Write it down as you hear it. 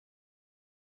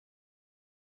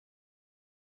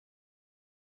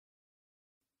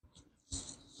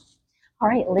All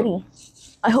right, Liddy.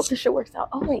 I hope this shit works out.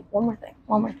 Oh wait, one more thing.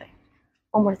 Come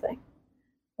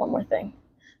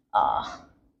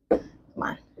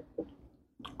on.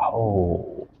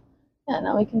 Oh. Yeah,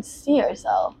 now we can see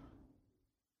ourselves.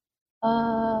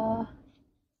 Hold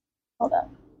up.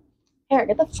 Here,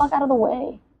 get the fuck out of the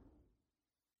way.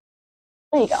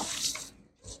 There you go.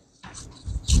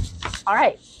 All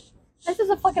right. This is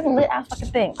a fucking lit ass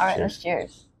fucking thing. All right, let's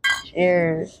cheers.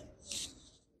 Cheers.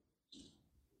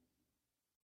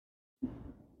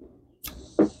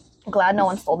 Glad no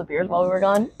one stole the beers while we were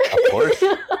gone. Of course.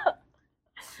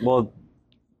 Well,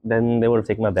 then they would have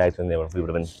taken my bags and we would have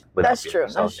been. That's true.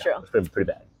 That's true. It's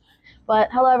pretty bad. But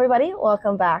hello, everybody.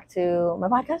 Welcome back to my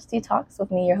podcast, Talks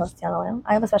with me, your host, Teaonalamb.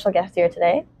 I have a special guest here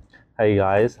today. Hey,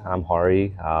 guys. I'm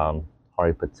Hari.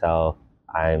 Hari Patel.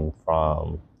 I'm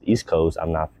from the East Coast.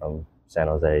 I'm not from San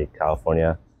Jose,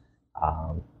 California.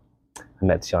 I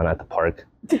met Tiana at the park.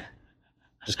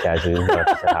 Just casually. Wanted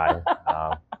to say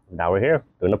hi. Now we're here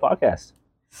doing the podcast.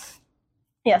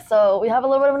 Yeah, so we have a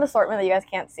little bit of an assortment that you guys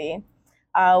can't see.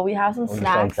 We have some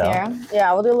snacks here.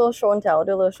 Yeah, we'll do a little show and tell.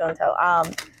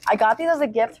 I got these as a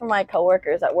gift from my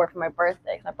coworkers at work for my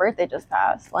birthday. My birthday just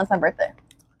passed. When's my birthday?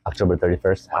 October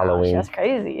 31st, wow, Halloween. That's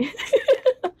crazy.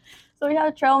 So we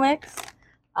have trail mix.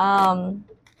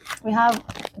 We have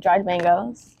dried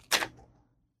mangoes.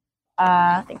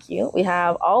 Thank you. We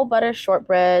have all butter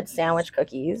shortbread sandwich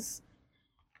cookies.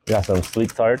 We got some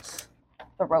sweet tarts.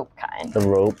 The rope kind. The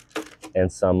rope.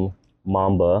 And some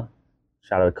Mamba.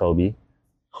 Shout out to Kobe.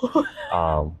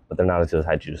 But they're not into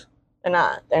high juice. They're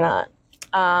not.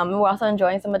 We're also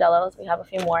enjoying some Modelo's. We have a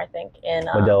few more, I think, in...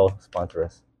 Modelo, sponsor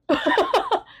us.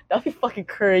 That'd be fucking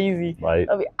crazy. Right.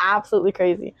 That'd be absolutely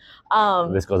crazy.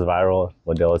 If this goes viral,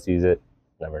 Modelo sees it.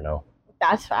 Never know.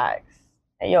 That's facts.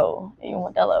 Hey, yo,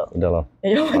 Modelo. Modelo.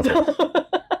 Hey, yo, Modelo.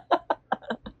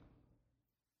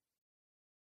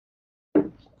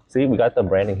 See, we got the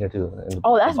branding here too.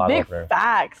 Oh, that's big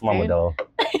facts. Come on, Modelo.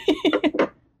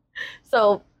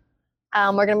 So,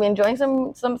 we're gonna be enjoying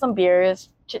some beers,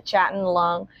 chit-chatting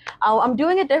along. I'm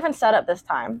doing a different setup this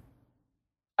time.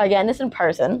 Again, this in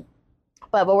person,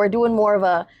 but we're doing more of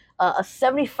a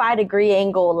 75-degree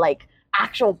angle, like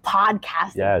actual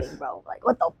podcasting thing, bro. Like,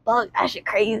 what the fuck? That shit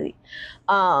crazy.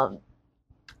 But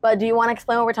do you want to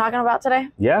explain what we're talking about today?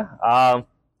 Yeah.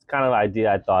 It's kind of an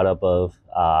idea I thought up of.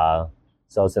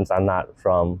 So since I'm not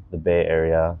from the Bay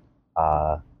Area,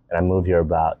 and I moved here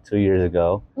about 2 years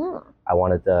ago, I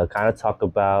wanted to kind of talk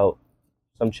about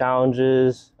some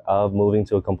challenges of moving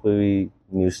to a completely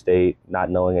new state, not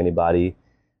knowing anybody.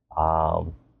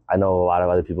 I know a lot of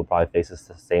other people probably face the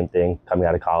same thing coming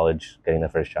out of college, getting their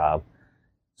first job.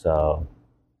 So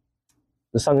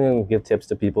there's something to give tips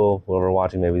to people who are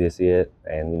watching. Maybe they see it,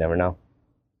 and you never know.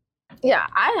 Yeah,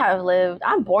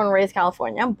 I'm born and raised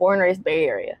California. I'm born and raised Bay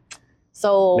Area.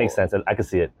 So makes sense. I can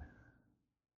see it.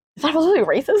 Is that supposed to be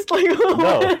racist? Like,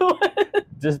 no,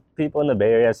 just people in the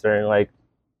Bay Area have certain like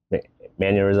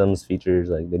mannerisms, features.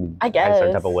 Like they act a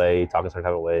certain type of way, talk a certain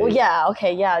type of way. Well, yeah,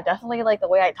 okay, yeah, definitely. Like the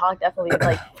way I talk, definitely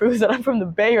like proves that I'm from the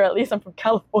Bay, or at least I'm from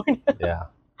California. Yeah.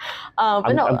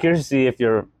 But I'm curious to see if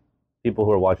your people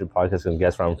who are watching the podcast can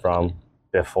guess where I'm from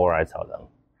before I tell them.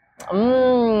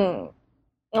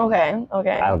 Okay.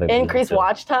 I don't think increase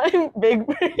watch time, big.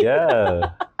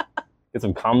 Yeah. Get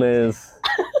some comments.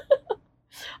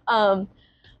 But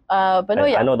no,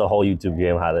 yeah. I know the whole YouTube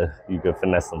game, you could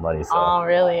finesse some money. So. Oh,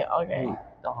 really? Okay. Hey,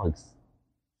 dogs.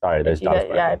 Sorry, there's dogs.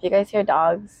 Yeah, if you guys hear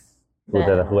dogs, who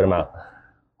let them out?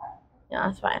 Yeah,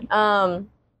 that's fine. But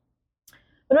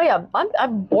no, yeah,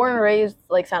 I'm born and raised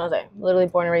like San Jose. Literally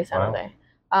born and raised San Jose.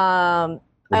 I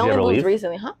only moved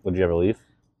recently, huh? Would you ever leave?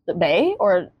 The Bay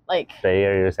or like Bay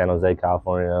Area, San Jose,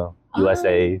 California,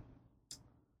 USA?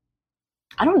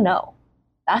 I don't know.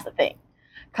 That's the thing.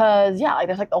 Cause yeah, like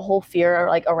there's like the whole fear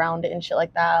like around it and shit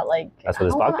like that. Like that's what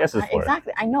this podcast is for.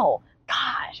 Exactly. I know.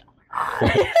 Gosh. Oh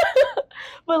my god.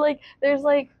 But like there's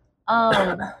like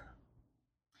cause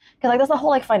like that's the whole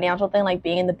like financial thing, like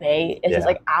being in the Bay is just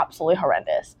like absolutely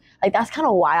horrendous. Like that's kind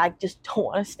of why I just don't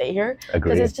want to stay here.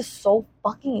 Because it's just so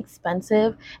fucking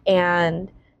expensive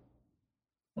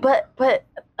but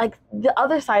like the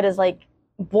other side is like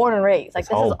born and raised. Like,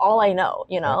 this is all I know,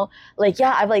 you know? Like,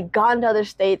 yeah, I've, like, gone to other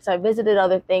states. I've visited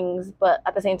other things. But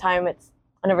at the same time, I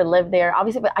never lived there.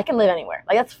 Obviously, but I can live anywhere.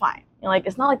 Like, that's fine. You know, like,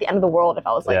 it's not, like, the end of the world if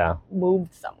I was, like,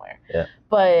 moved somewhere. Yeah.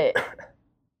 But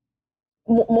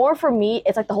more for me,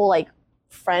 it's, like, the whole, like,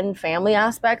 friend-family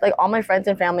aspect. Like, all my friends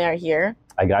and family are here.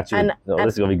 I got you. And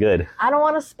this is going to be good. I don't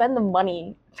want to spend the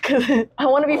money because I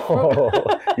want to be frugal.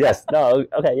 Yes. No.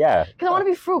 Okay, yeah. Because I want to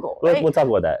be frugal, right? We'll talk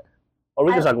about that. Or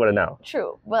we can talk about it now.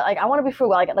 True, but like I want to be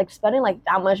frugal. Like spending like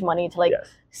that much money to like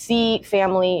see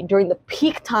family during the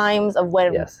peak times of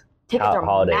when tickets are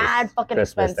holidays, mad fucking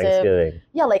Christmas, expensive. Thanksgiving.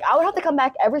 Yeah, like I would have to come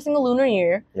back every single lunar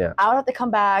year. Yeah. I would have to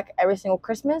come back every single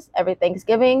Christmas, every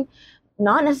Thanksgiving.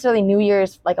 Not necessarily New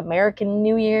Year's, like American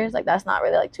New Year's. Like that's not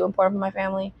really like too important for my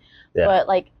family. Yeah. But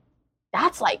like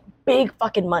that's like big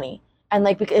fucking money. And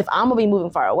like if I'm gonna be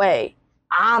moving far away,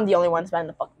 I'm the only one spending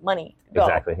the fucking money.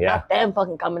 Exactly, yeah. Not them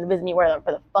fucking coming to visit me where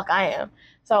the fuck I am.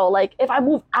 So like if I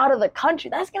move out of the country,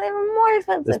 that's gonna be even more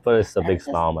expensive. This puts a big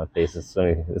smile on my face. It's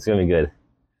gonna be good.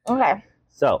 Okay.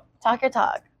 So talk your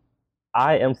talk.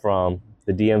 I am from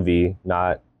the DMV,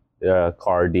 not the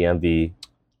car DMV.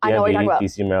 I know what you're talking about.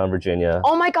 DC, Maryland, Virginia.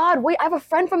 Oh my God! Wait, I have a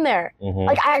friend from there.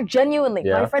 Like I genuinely,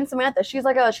 my friend Samantha. She's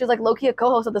like low-key a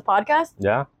co-host of this podcast.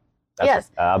 Yeah.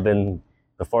 Yes. I've been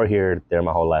before here there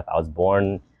my whole life. I was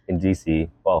born in DC.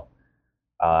 Well,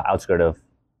 outskirt of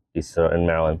DC, so in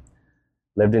Maryland.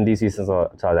 Lived in DC since I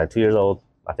was like 2 years old.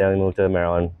 My family moved to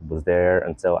Maryland. Was there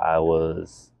until I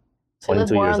was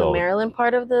 22 years old. The Maryland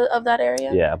part of that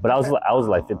area. Yeah, but I was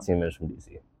like 15 minutes from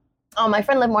DC. Oh, my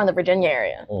friend lived more in the Virginia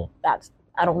area.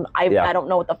 I don't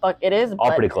know what the fuck it is.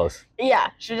 All pretty close.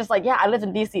 Yeah, she's just like, I lived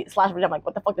in DC / Virginia. I'm like,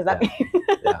 what the fuck does that mean?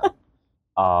 Yeah.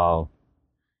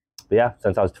 But yeah,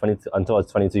 since I was 22 until I was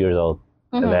 22 years old,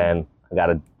 and then I got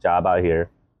a job out here.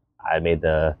 I made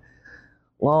the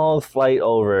long flight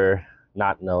over,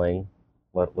 not knowing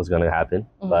what was going to happen,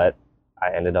 but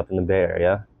I ended up in the Bay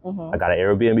Area. I got an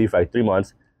Airbnb for like 3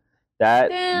 months. That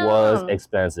was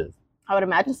expensive. I would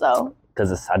imagine so.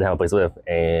 Because I didn't have a place to live,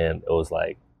 and it was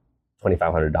like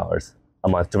 $2,500 a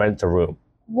month to rent a room.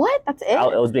 What? That's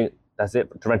it? That's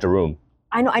it to rent a room.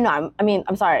 I know.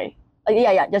 I'm sorry. Like,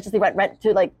 yeah. Just rent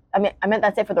to like. I meant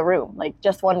that's it for the room. Like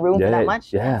just one room for that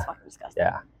much. Yeah. That's fucking disgusting.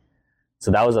 Yeah. So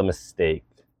that was a mistake,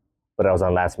 but I was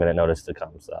on last minute notice to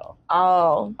come. So.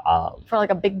 For like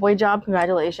a big boy job,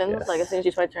 congratulations. Yes. Like as soon as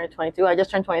you turned 22, I just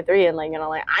turned 23, and like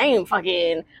I ain't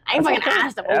fucking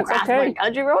asked to move across the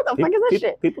country, bro. What the fuck is that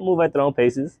shit? People move at their own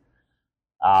paces.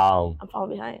 I'm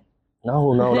falling behind.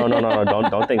 No.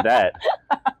 Don't think that.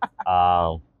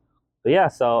 But yeah,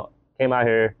 so came out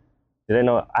here. Didn't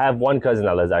know. I have one cousin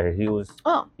that lives out here.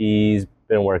 He's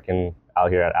been working out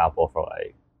here at Apple for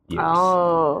like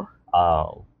years.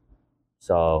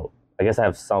 So I guess I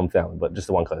have some family, but just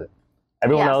the one cousin.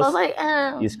 Everyone else, so like,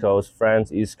 East Coast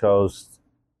friends, East Coast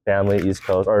family, East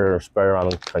Coast, or spread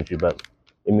around the country, but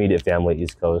immediate family,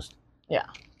 East Coast. Yeah.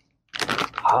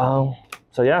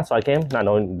 So I came, not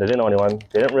knowing, they didn't know anyone.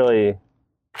 They didn't really.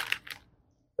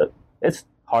 It's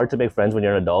hard to make friends when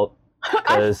you're an adult.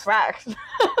 Because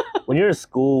when you're in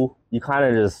school, you kind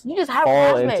of just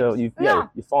fall into you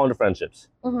fall into friendships.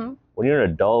 When you're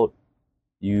an adult,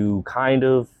 you kind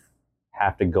of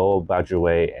have to go about your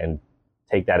way and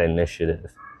take that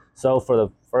initiative. So for the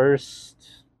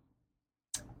first,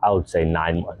 I would say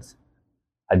 9 months,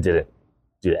 I didn't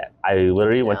do that. I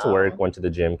literally went to work, went to the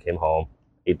gym, came home,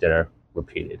 ate dinner,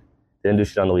 repeated. Didn't do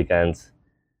shit on the weekends.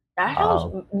 That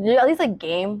sounds, at least like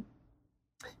game.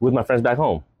 With my friends back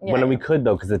home. When we could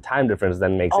though, because the time difference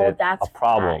then makes it a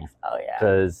problem. Facts. Oh yeah.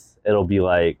 Because it'll be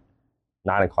like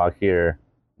 9 o'clock here,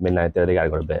 midnight there, they gotta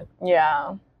go to bed.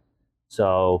 Yeah.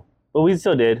 So, but we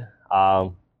still did.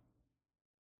 But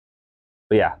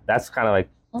yeah, that's kind of like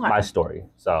my story.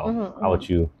 So I'll let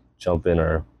you jump in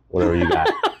or whatever you got.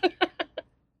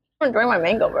 I'm enjoying my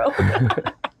mango, bro.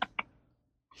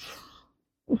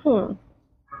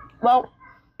 Well,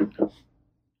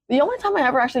 the only time I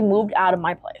ever actually moved out of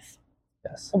my place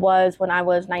was when I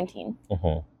was 19.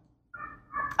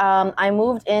 I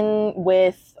moved in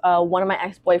with one of my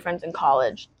ex-boyfriends in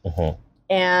college.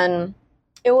 And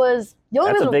it was...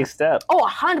 That's a big step. Oh,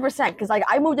 100%. Because like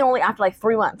I moved in only after like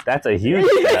 3 months. That's a huge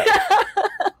step.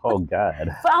 Oh,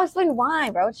 God. But I'll explain why,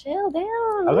 bro. Chill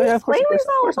down. I mean, explain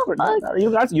yourself.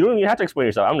 You don't even have to explain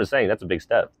yourself. I'm just saying that's a big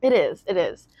step. It is.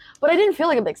 But I didn't feel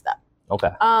like a big step.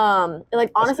 Okay.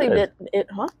 Like honestly,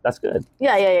 That's good.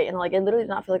 Yeah. And like it literally did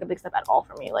not feel like a big step at all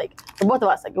for me. Like for both of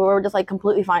us, like we were just like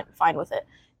completely fine with it.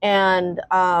 And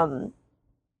I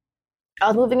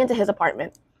was moving into his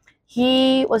apartment.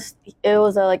 It was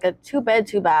like a 2-bed,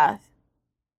 2-bath,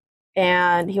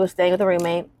 and he was staying with a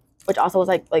roommate, which also was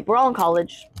like we're all in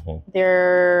college.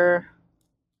 They're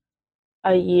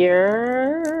a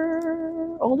year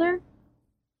older.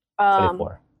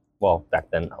 24. Well, back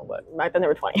then, no, but back then they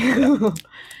were 20. Yeah.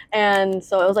 And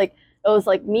so it was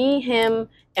like me, him,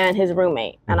 and his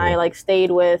roommate, and I like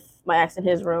stayed with my ex in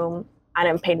his room. I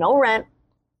didn't pay no rent.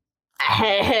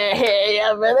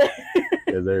 Yeah, brother.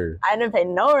 Yes, sir. I didn't pay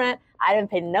no rent. I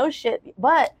didn't pay no shit.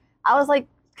 But I was like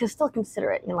can still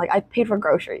consider it. You know, like I paid for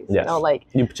groceries. Yes. You know, like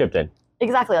you chipped in.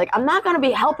 Exactly. Like I'm not gonna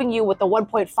be helping you with the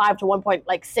 1.5 to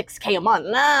 1.6K a month.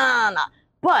 Nah.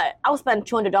 But I'll spend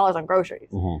 $200 on groceries.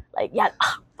 Like yeah.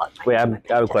 Fuck, wait, I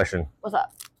have a question. What's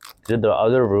up? Did the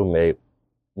other roommate,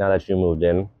 now that you moved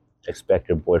in, expect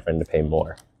your boyfriend to pay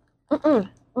more?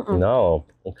 No.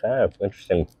 Okay.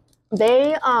 Interesting.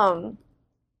 They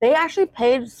actually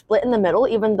paid split in the middle,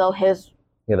 even though He had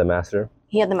the master.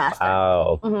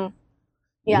 Wow.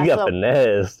 Yeah. You got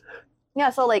finessed. Yeah.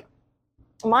 So like,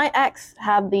 my ex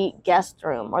had the guest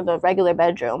room or the regular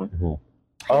bedroom.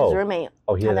 His roommate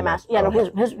had the master. Yeah, no,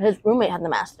 his roommate had the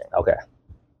master. Okay.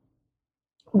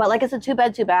 But like it's a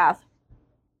 2-bed, 2-bath.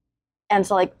 And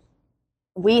so like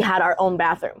we had our own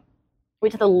bathroom. We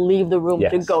had to leave the room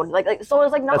to go. Like so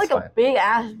it's like not that's like a big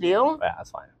ass deal. Yeah, that's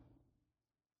fine.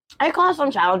 It caused some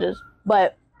challenges,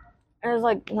 but there's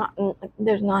like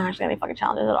there's not actually any fucking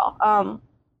challenges at all.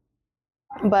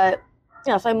 But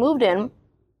yeah, so I moved in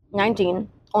 19,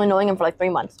 only knowing him for like 3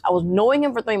 months. I was knowing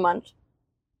him for 3 months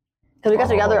because we got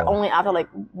together only after like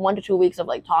 1 to 2 weeks of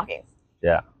like talking.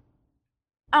 Yeah.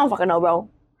 I don't fucking know, bro.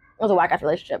 It was a whack ass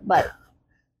relationship, but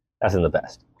that's in the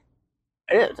best.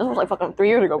 It is. This was like fucking 3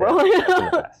 years ago, bro. Yeah, that's in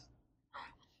the best.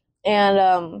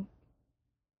 And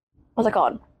what's it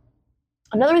called?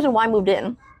 Another reason why I moved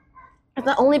in is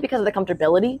not only because of the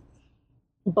comfortability,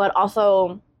 but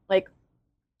also like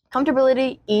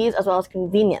comfortability, ease, as well as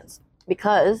convenience.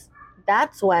 Because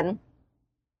that's when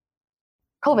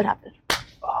COVID happened.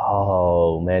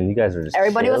 Oh man, you guys are just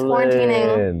everybody chilling. was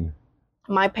quarantining.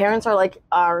 My parents are like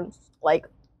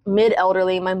mid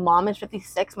elderly. My mom is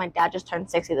 56. My dad just turned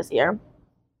 60 this year.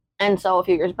 And so a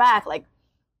few years back, like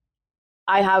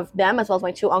I have them as well as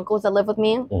my 2 uncles that live with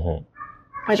me,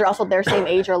 which are also their same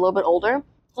age or a little bit older.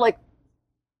 So like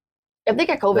if they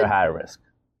get COVID, they're higher risk.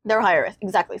 They're higher risk,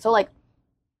 exactly. So like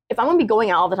if I'm gonna be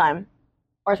going out all the time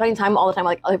or spending time all the time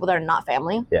with like other people that are not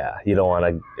family. Yeah, you don't want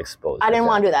to expose. I didn't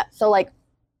want to do that. So like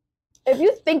if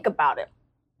you think about it,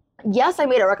 yes, I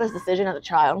made a reckless decision as a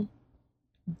child,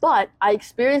 but I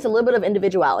experienced a little bit of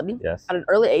individuality at an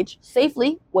early age,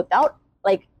 safely, without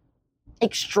like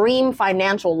extreme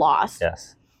financial loss.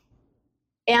 Yes.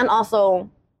 And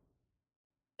also,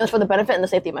 it was for the benefit and the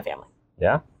safety of my family.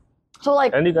 Yeah. So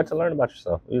like, and you got to learn about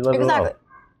yourself. You live exactly.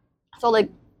 So like,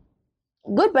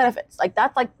 good benefits. Like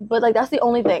that's like, but like that's the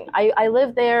only thing. I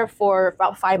lived there for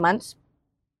about 5 months,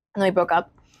 and then we broke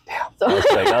up. Damn. So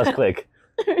that was quick.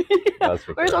 Yeah.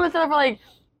 We were supposed to there for like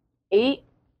 8,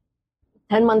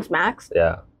 10 months max.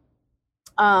 Yeah.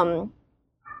 Honestly,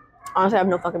 I have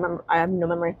no fucking memory. I have no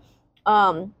memory.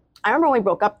 I remember when we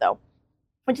broke up though,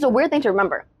 which is a weird thing to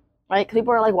remember, right? Because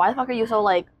people are like, "Why the fuck are you so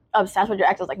like obsessed with your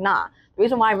ex?" I was like, "Nah." The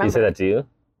reason why I remember. You said that to you?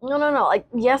 No. Like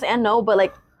yes and no, but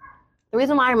like the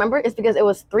reason why I remember is because it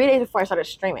was 3 days before I started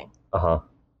streaming.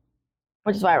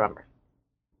 Which is why I remember.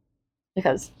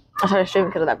 Because I started streaming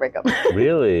because of that breakup.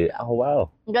 Really? Oh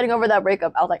wow. I'm getting over that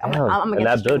breakup. I was like, I'm gonna get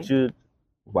that built you.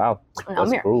 Wow.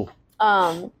 That's cool.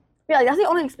 Yeah, like that's the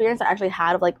only experience I actually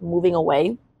had of like moving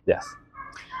away. Yes.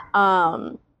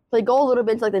 So like go a little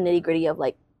bit into like the nitty gritty of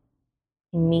like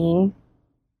me.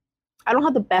 I don't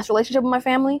have the best relationship with my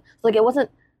family, so like it wasn't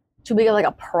too big of like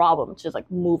a problem to just like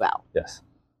move out. Yes.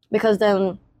 Because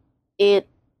then it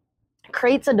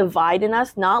creates a divide in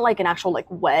us, not like an actual like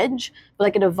wedge, but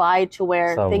like a divide to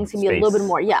where things can be a little bit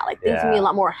more, things can be a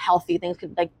lot more healthy. Things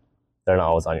could like they're not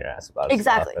always on your ass about it.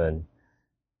 Exactly. And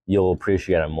you'll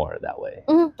appreciate it more that way.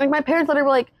 Like my parents literally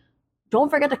were like, "Don't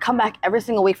forget to come back every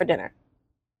single week for dinner."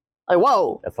 Like,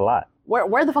 whoa, that's a lot.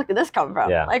 Where the fuck did this come from?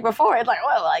 Yeah. Like before, it's like,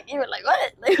 whoa, like you were like,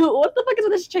 what? Like, what the fuck is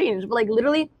this change? But like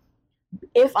literally,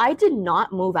 if I did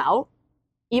not move out,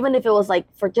 even if it was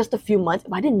like for just a few months,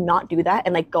 if I did not do that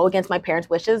and like go against my parents'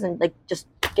 wishes and like just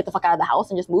get the fuck out of the house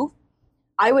and just move,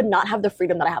 I would not have the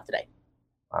freedom that I have today.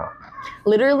 Wow.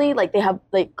 Literally, like they have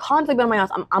like constantly been in my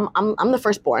house. I'm the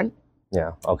firstborn.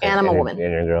 Yeah. Okay. And I'm a woman.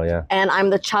 And you're a girl. Yeah. And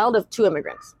I'm the child of 2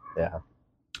 immigrants. Yeah.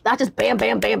 That's just bam,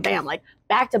 bam, bam, bam, like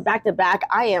back to back to back.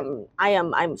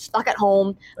 I'm stuck at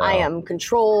home. Oh. I am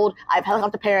controlled. I have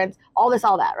helicopter parents. All this,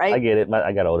 all that, right? I get it.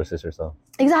 I got an older sister, so.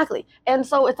 Exactly. And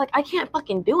so it's like I can't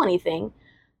fucking do anything.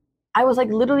 I was like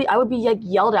literally, I would be like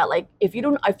yelled at, like if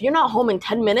you're not home in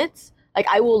 10 minutes, like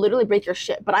I will literally break your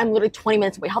shit. But I'm literally 20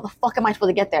 minutes away. How the fuck am I supposed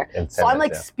to get there? So I'm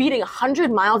like speeding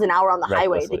 100 miles an hour on the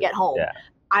highway to get home. Yeah.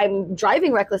 I'm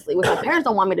driving recklessly, which my parents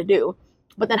don't want me to do.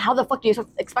 But then how the fuck do you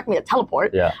expect me to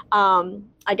teleport? Yeah.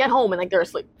 I get home and like they're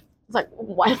asleep. It's like,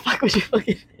 why the fuck would you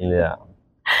fucking? Yeah.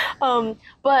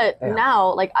 But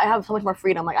now like I have so much more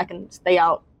freedom. Like I can stay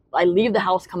out. I leave the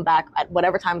house, come back at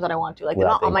whatever times that I want to. Like they're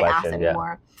not on my ass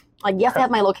anymore. Like yes, I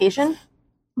have my location,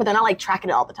 but they're not like tracking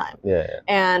it all the time. Yeah.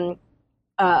 And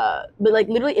but like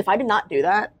literally, if I did not do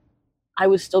that, I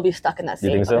would still be stuck in that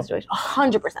same situation.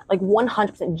 100%, like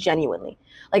 100%, genuinely.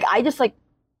 Like I just like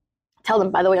tell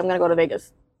them, by the way, I'm gonna go to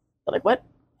Vegas. They're like, what?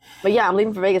 But yeah, I'm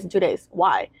leaving for Vegas in 2 days.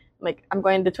 Why? I'm like, I'm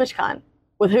going to TwitchCon.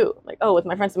 With who? I'm like, oh, with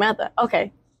my friend Samantha.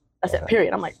 Okay, that's it.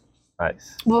 Period. I'm like,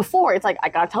 nice. Before, it's like I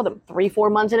gotta tell them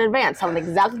 3-4 months in advance, tell them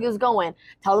exactly who's going,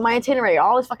 tell them my itinerary,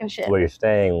 all this fucking shit. Where you're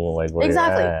staying, like where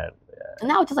exactly. you're at. Yeah. And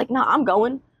now it's just like, nah, I'm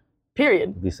going.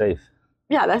 Period. Be safe.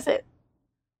 Yeah, that's it.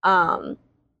 So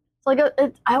like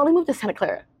I only moved to Santa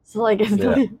Clara. So like it's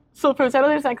really, so from Santa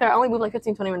Clara to Santa Clara, I only moved like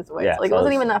 15-20 minutes away. Yeah, so like it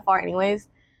wasn't even that far anyways.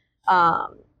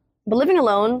 But living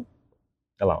alone.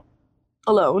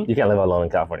 Alone. You can't live alone in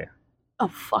California. Oh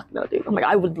fuck no, dude. Oh my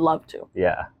god, I would love to.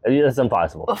 Yeah, it's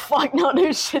impossible. Oh fuck no,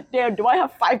 dude. Shit, damn. Do I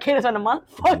have 5K to spend a month?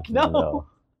 Fuck no.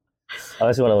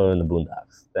 Unless you want to live in the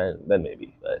boondocks, then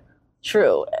maybe. But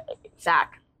true,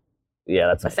 Sac. Yeah,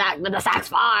 that's the Sac, but the Sac's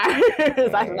far.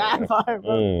 Sac's that far,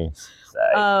 bro.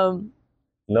 Sac.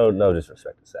 No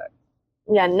disrespect to Sac.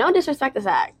 Yeah, no disrespect to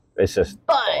Sac. It's just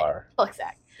far. Fuck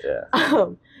Sac. Yeah.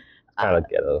 Kind of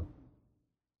ghetto.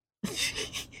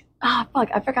 Fuck,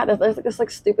 I forgot this. There's like this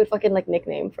like stupid fucking like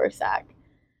nickname for Sac.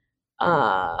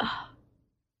 I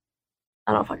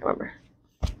don't fucking remember.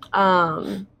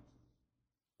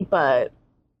 But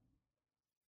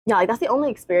yeah, like that's the only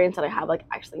experience that I have like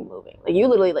actually moving. Like you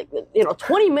literally like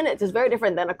 20 minutes is very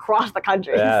different than across the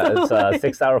country. Yeah, so, it's a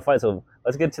 6-hour flight. So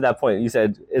let's get to that point. You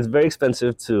said it's very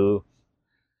expensive to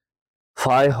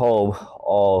fly home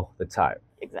all the time.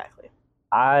 Exactly.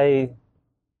 I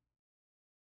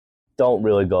don't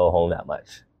really go home that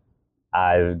much.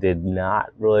 I did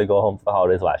not really go home for the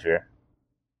holidays last year.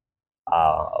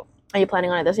 Are you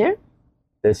planning on it this year?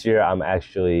 This year, I'm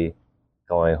actually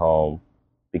going home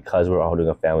because we're all doing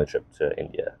a family trip to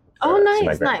India. Oh,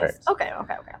 nice. Okay.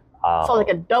 So like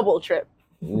a double trip.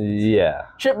 Yeah.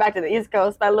 Trip back to the East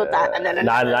Coast, spend a little time, and then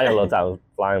not even a little time.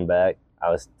 Flying back,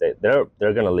 they're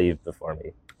gonna leave before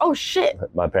me. Oh shit.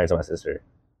 My parents and my sister.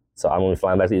 So I'm gonna be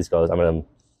flying back to the East Coast. I'm gonna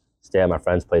stay at my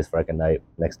friend's place for like a night.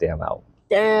 Next day I'm out.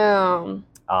 Damn.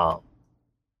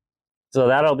 So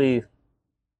that'll be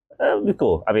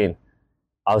cool. I mean,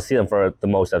 I'll see them for the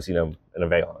most I've seen them in a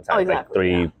very long time. Oh,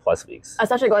 exactly. Like 3+ weeks.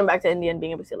 Especially going back to India and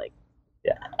being able to see like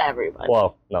everybody.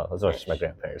 Well, no, those are just my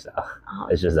grandparents now. Oh.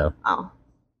 It's just them. Oh.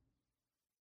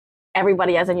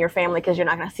 Everybody as in your family, because you're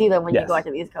not gonna see them when you go out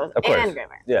to the East Coast. Of course. And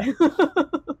grandparents. Yeah.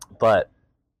 But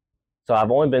so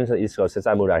I've only been to the East Coast since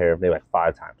I moved out here maybe like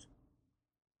 5 times.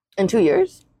 In 2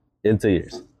 years? In 2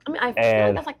 years. I mean, I feel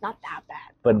like that's like not that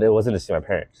bad. But it wasn't to see my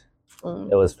parents.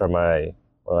 It was for one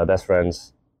of my best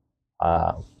friends'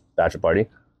 bachelor party,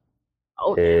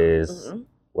 his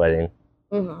wedding,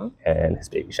 and his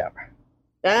baby shower.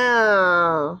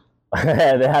 Damn.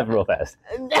 They happened real fast.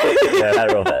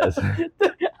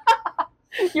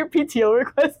 Your PTO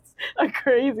requests are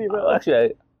crazy, bro.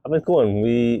 Actually, I've been cool.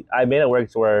 I made it work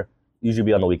to where usually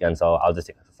be on the weekend, so I'll just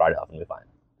take Friday off and be fine.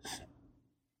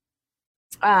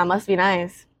 Must be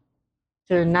nice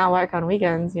to not work on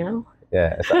weekends, you know?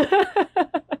 Yeah.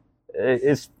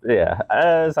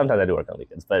 Sometimes I do work on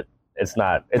weekends, but it's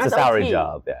not. It's a salary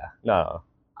job. Yeah. No.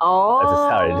 Oh. It's a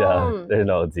salary job. There's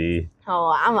no OT.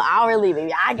 Oh, I'm hourly,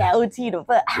 baby. I got OT to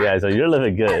put. Yeah, so you're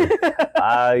living good.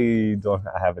 I don't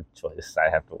have a choice. I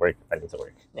have to work if I need to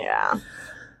work. Yeah.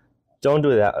 Don't do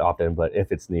it that often, but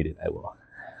if it's needed, I will.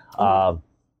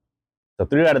 So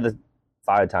 3 out of the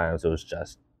 5 times it was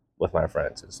just with my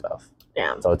friends and stuff.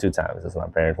 Yeah. So 2 times with my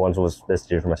parents. Once was this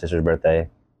year for my sister's birthday,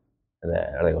 and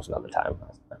then I think it was another time.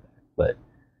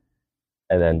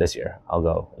 And then this year I'll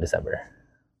go in December.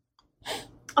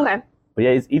 Okay. But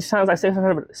yeah, each time it's like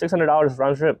 $600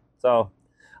 round trip. So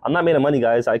I'm not making money,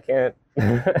 guys. I can't.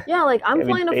 Yeah, like I'm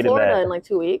flying to Florida in like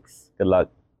 2 weeks. Good luck.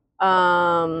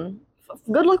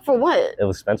 Good luck for what? It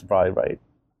was expensive, probably, right?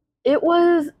 It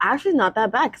was actually not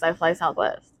that bad because I fly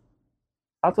Southwest.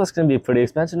 Southwest can be pretty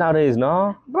expensive nowadays,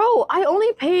 no? Bro, I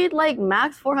only paid like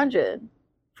max $400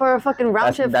 for a fucking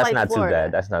round trip flight to Florida.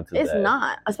 That's not too bad. It's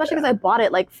not, especially because I bought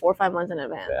it like 4 or 5 months in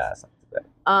advance. Yeah, that's not too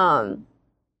bad.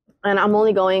 And I'm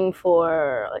only going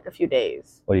for like a few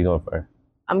days. What are you going for?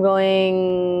 I'm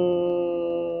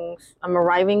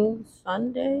arriving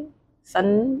Sunday.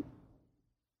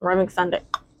 Arriving Sunday.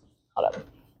 Hold up.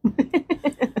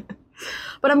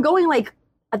 But I'm going like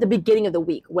at the beginning of the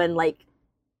week when like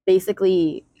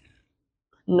basically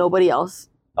nobody else.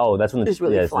 Oh, that's when is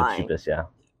really flying. It's the cheapest. Yeah,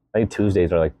 I think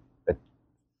Tuesdays are like the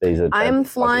days. I'm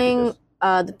flying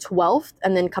the 12th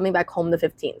and then coming back home the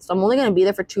 15th. So I'm only gonna be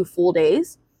there for 2 full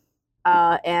days,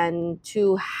 and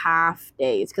 2 half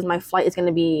days because my flight is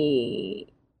gonna be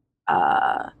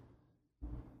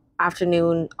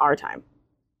afternoon our time.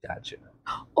 Gotcha.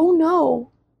 Oh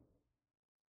no.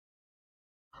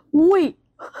 Wait.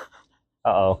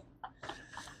 Uh-oh.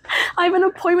 I have an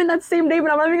appointment that same day,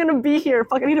 but I'm not even gonna be here.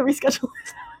 Fuck, I need to reschedule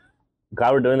it.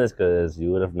 Glad we're doing this because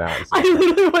you would have not. I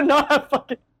literally would not have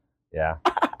fucking. Yeah.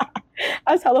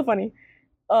 That's hella funny.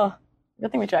 Oh,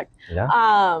 good thing we checked.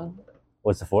 Yeah.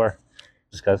 What's it for?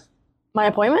 Just because? My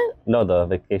appointment? No, the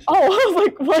vacation. Oh, I was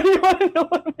like, what do you want to know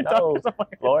what we're talking about?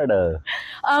 Florida.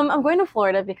 I'm going to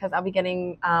Florida because I'll be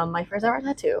getting my first ever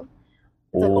tattoo.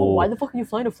 It's like, oh, why the fuck are you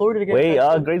flying to Florida to get a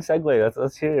tattoo? Great segue.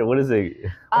 Let's hear it. What is it?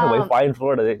 Why in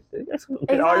Florida? There's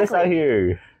good artists out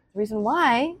here. The reason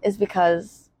why is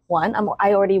because, one,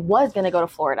 I already was going to go to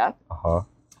Florida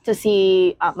to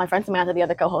see my friend Samantha, the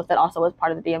other co-host that also was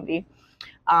part of the DMV,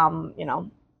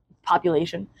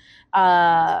 population.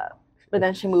 But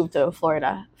then she moved to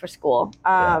Florida for school.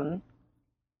 But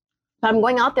I'm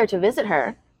going out there to visit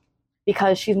her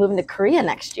because she's moving to Korea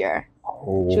next year.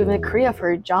 She moved to Korea for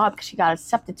her job because she got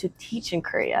accepted to teach in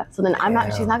Korea. So then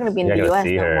she's not going to be in the US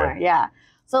no more. Yeah.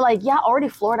 So like, already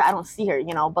Florida, I don't see her,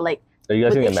 but like. Are you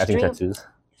guys going to get matching tattoos?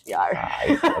 We are.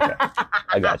 Okay.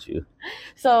 I got you.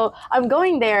 So I'm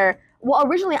going there. Well,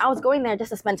 originally I was going there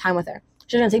just to spend time with her.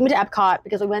 She was gonna take me to Epcot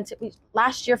because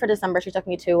last year for December. She took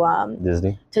me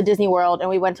to Disney World, and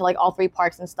we went to like all 3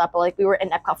 parks and stuff. But like we were in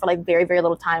Epcot for like very, very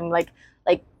little time. Like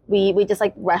we just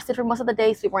like rested for most of the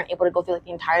day, so we weren't able to go through like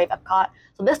the entirety of Epcot.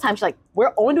 So this time she's like,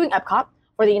 we're only doing Epcot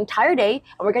for the entire day,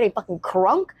 and we're getting fucking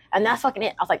crunk, and that's fucking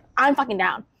it. I was like, I'm fucking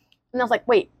down. And I was like,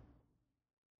 wait,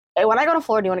 hey, when I go to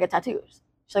Florida, do you want to get tattoos?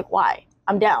 She's like, why?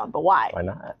 I'm down, but why? Why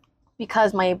not?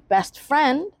 Because my best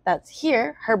friend that's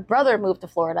here, her brother moved to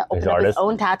Florida, opened up his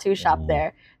own tattoo shop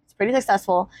there. It's pretty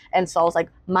successful. And so I was like,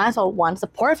 might as well, 1,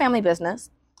 support a family business.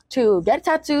 2, get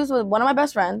tattoos with one of my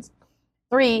best friends.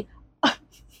 3, what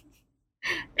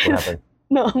happened?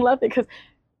 No, I'm laughing because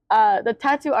the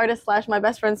tattoo artist / my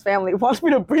best friend's family wants me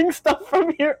to bring stuff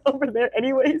from here over there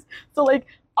anyways. So like,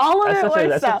 all of it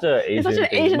works out. It's such an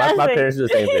Asian thing. My parents do the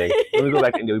same thing. When we go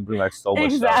back to India, we bring like so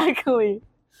much stuff. Exactly.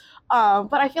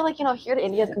 But I feel like, here to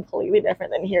India is completely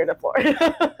different than here to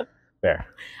Florida. Fair.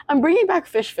 I'm bringing back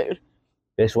fish food.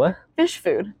 Fish what? Fish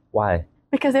food. Why?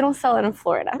 Because they don't sell it in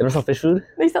Florida. They don't sell fish food?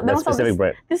 They don't sell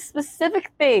this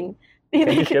specific thing.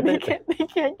 They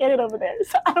can't get it over there.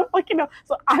 So I don't fucking know.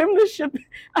 So I'm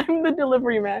the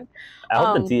delivery man. I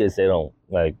hope the TSA don't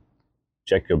like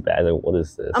check your bag. Like, what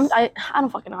is this? I don't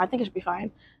fucking know. I think it should be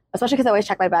fine. Especially because I always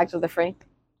check my bags so they're free.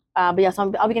 But yeah,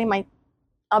 so I'll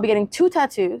be getting 2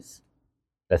 tattoos.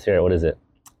 Let's hear it. What is it?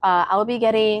 I'll be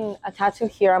getting a tattoo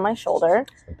here on my shoulder.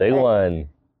 A big one.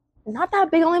 Not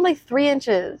that big, only like 3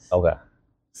 inches. Okay.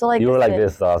 So like you were like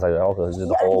this, so I was like, okay, this is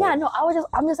the whole. Yeah, no,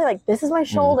 I'm just saying like this is my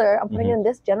shoulder. I'm putting it in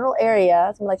this general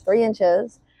area, so I'm like 3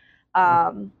 inches.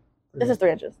 This is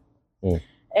 3 inches,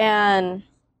 and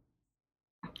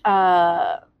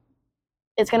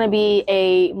it's gonna be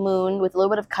a moon with a little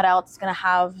bit of cutouts. It's gonna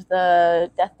have the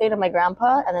death date of my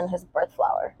grandpa and then his birth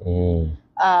flower.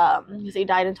 Because he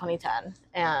died in 2010,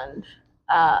 and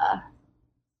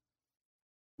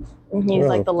he's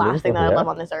like the last thing that I love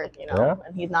on this earth,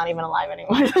 and he's not even alive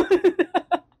anymore.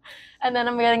 And then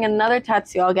I'm getting another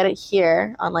tattoo. I'll get it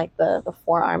here on like the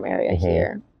forearm area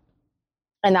here,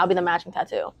 and that'll be the matching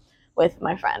tattoo with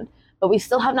my friend. But we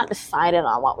still have not decided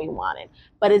on what we wanted.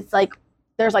 But it's like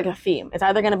there's like a theme. It's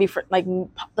either gonna be for like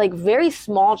very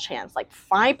small chance, like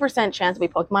 5% chance to be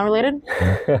Pokemon related.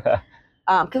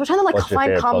 Because we're trying to like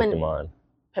find common Pokemon?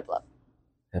 Piplup.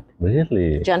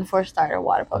 Really? Gen 4 starter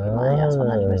water Pokemon, yes,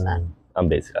 100%. I'm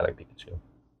basic, I like Pikachu.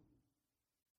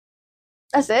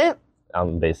 That's it?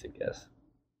 I'm basic, yes.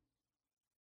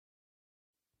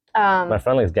 My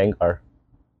friend likes Gengar.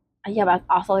 Yeah, but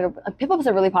also like, Piplup is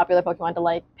a really popular Pokemon to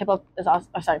like. Piplup is also,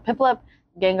 Piplup,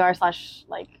 Gengar /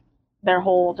 like their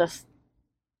whole just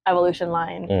evolution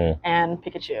line and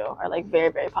Pikachu are like very,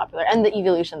 very popular, and the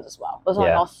evolutions as well. Those are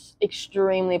like all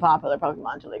extremely popular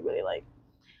Pokemon to like really like.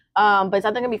 But it's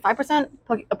either gonna be 5%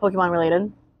 Pokemon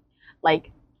related,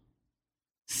 like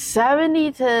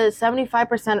 70 to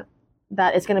 75%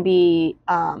 that it's gonna be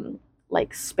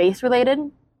like space related,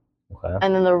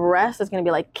 and then the rest is gonna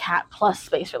be like cat plus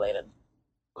space related.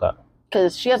 Okay.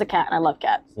 Because she has a cat and I love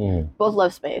cats. Both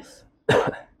love space.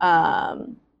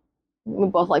 We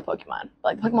both like Pokemon.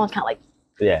 But like Pokemon's kind of like.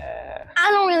 Yeah. I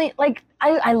don't really like.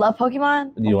 I love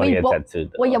Pokemon. You want to get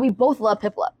tattooed? Well, yeah, we both love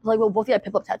Piplup. Like we'll both get a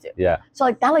Piplup tattoo. Yeah. So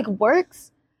like that like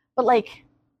works, but like,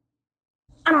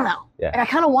 I don't know. Yeah. Like, I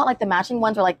kind of want like the matching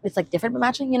ones where like it's like different but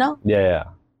matching, Yeah, yeah.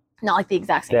 Not like the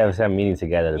exact same. They have some meaning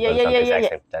together. Yeah.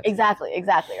 Exactly,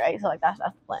 right. So like that's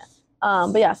the plan.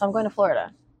 But yeah, so I'm going to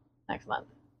Florida. next month.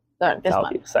 Or this That'll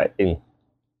month. be exciting.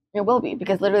 It will be,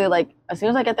 because literally, like, as soon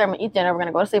as I get there, I'm gonna eat dinner. We're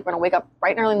gonna go to sleep. We're gonna wake up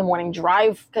bright and early in the morning,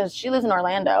 drive, because she lives in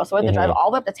Orlando, so we have to drive all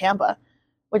the way up to Tampa,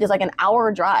 which is like an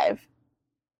hour drive.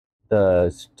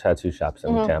 The tattoo shop's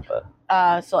in Tampa.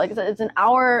 So like it's an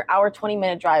hour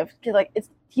 20-minute drive, because like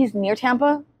he's near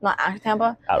Tampa, not actually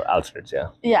Tampa. Outskirts, yeah.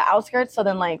 Yeah, outskirts. So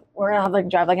then like we're gonna have like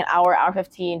drive like an hour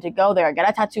 15 to go there, get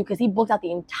a tattoo, because he booked out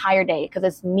the entire day, because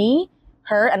it's me,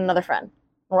 her, and another friend.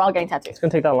 We're all getting tattoos. It's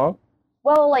gonna take that long?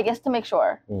 Well, like, it's to make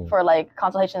sure for like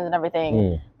consultations and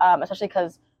everything, especially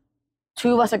because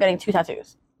 2 of us are getting 2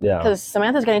 tattoos. Yeah. Because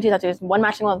Samantha's getting 2 tattoos, one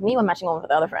matching one with me, one matching one with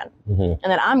the other friend, and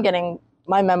then I'm getting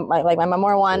my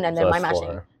memoir one, and then my matching.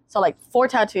 4. So like 4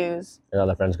 tattoos. And the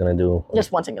other friend's gonna do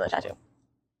just one singular tattoo.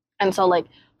 And so like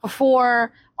for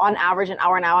 4, on average, an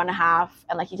hour and a half,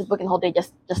 and like he's just booking the whole day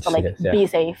just to like be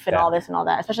safe and all this and all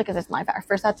that. Especially because it's my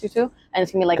first tattoo too, and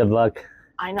it's gonna be like. Good luck.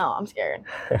 I know, I'm scared.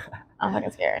 I'm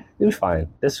fucking scared. You'll be fine.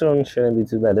 This one shouldn't be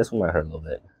too bad. This one might hurt a little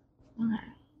bit.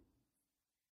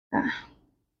 Okay.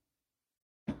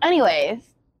 Anyways,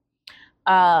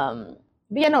 but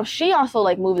yeah, no, she also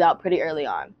like moved out pretty early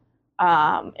on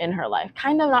in her life.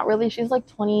 Kind of, not really. She's like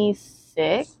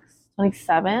 26,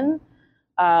 27.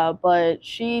 But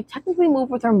she technically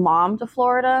moved with her mom to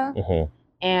Florida.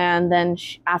 And then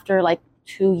after like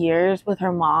 2 years with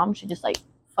her mom, she just like,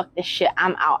 fuck this shit,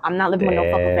 I'm out. I'm not living with no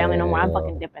fucking family no more. I'm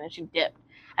fucking dipping. And she dipped.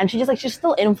 And she just like, she's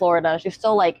still in Florida. She's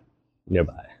still like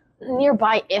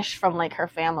nearby-ish from like her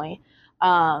family.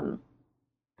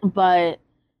 But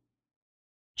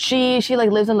she like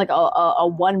lives in like a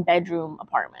 1-bedroom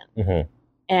apartment.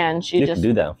 And she just can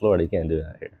do that in Florida. You can't do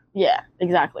that here. Yeah,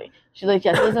 exactly. She lives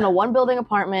in a 1-building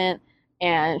apartment,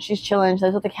 and she's chilling. She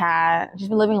lives with a cat. She's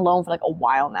been living alone for like a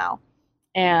while now.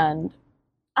 And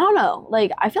I don't know,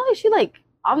 like, I feel like she like,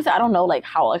 obviously I don't know like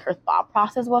how like her thought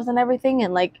process was and everything,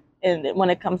 and like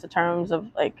when it comes to terms of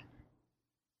like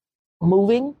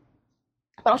moving,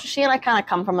 but also she and I kind of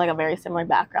come from like a very similar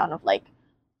background of like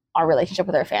our relationship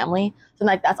with her family, so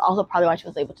like that's also probably why she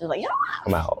was able to like,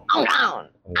 I'm out, I'm down,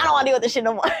 I don't want to deal with this shit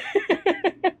no more.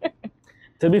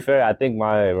 To be fair, I think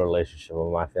my relationship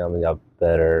with my family got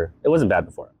better. It wasn't bad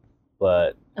before,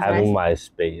 but having my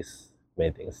space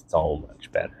made things so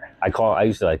much better. I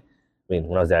used to like, when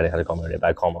I was there, I had to call my every day, but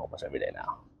I call them almost every day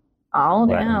now. Oh,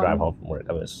 when I drive home from work,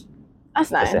 that's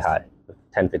nice. I say hi,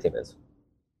 10, 15 minutes.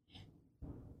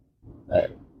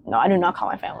 No, I do not call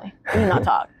my family. We do not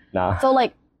talk. Nah. So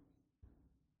like,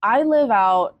 I live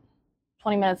out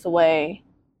 20 minutes away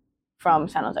from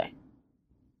San Jose.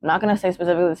 I'm not gonna say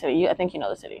specifically the city. I think you know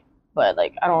the city, but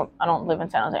like I don't live in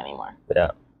San Jose anymore.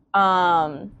 Yeah.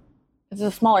 It's a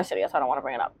smaller city. That's why I don't want to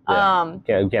bring it up.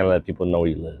 Yeah. You can't let people know where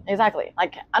you live. Exactly.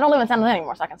 Like, I don't live in San Jose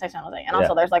anymore, so I can say San Jose. And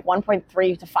also, there's like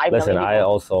 1.3 to 5 Listen, million people. I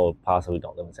also possibly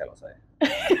don't live in San Jose.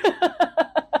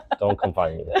 Don't come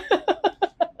find me there.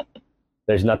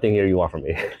 There's nothing here you want from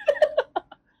me.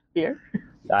 Beer?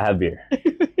 I have beer.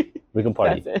 We can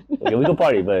party. Okay, we can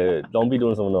party, but don't be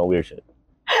doing some weird shit.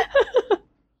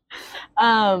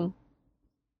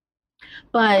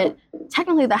 But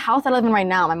technically, the house I live in right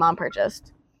now, my mom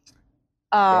purchased.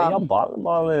 Y'all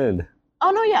balling.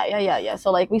 Oh no, yeah.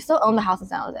 So like, we still own the house in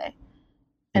San Jose.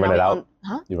 And rent it out?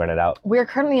 You rent it out? We're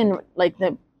currently in like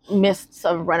the midst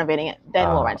of renovating it. Then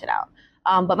we'll rent it out.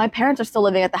 But my parents are still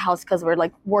living at the house because we're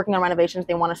like working on renovations.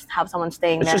 They want us to have someone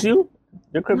staying there. It's just you?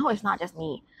 No, it's not just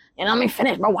me. You know, let me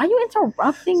finish, bro. Why are you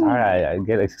interrupting me? Sorry, I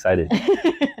get excited.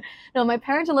 No, my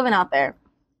parents are living out there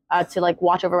to like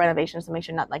watch over renovations to make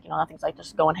sure nothing's like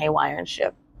just going haywire and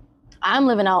shit. I'm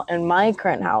living out in my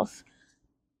current house.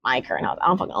 I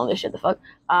don't fucking own this shit. The fuck.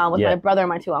 With my brother and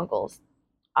my 2 uncles.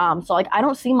 So like I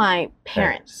don't see my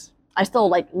parents. I still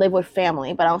like live with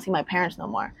family, but I don't see my parents no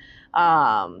more.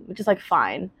 Which is like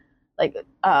fine. Like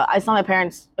I saw my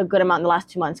parents a good amount in the last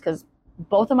 2 months because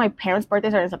both of my parents'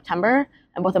 birthdays are in September,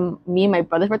 and both of me and my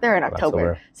brother's birthday are in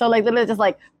October. So like literally just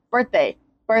like birthday,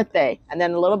 and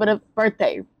then a little bit of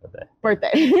birthday.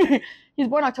 He's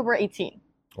born October 18th.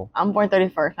 Cool. I'm born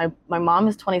 31st. My mom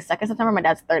is 22nd September. My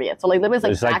dad's 30th. So like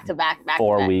literally it's like back to back.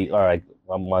 4 weeks or like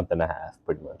a month and a half,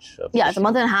 pretty much. Yeah, it's a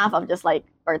month and a half of just like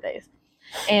birthdays.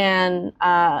 And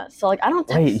so like I don't.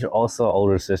 Wait, you're also an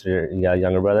older sister. You got a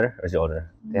younger brother, or is he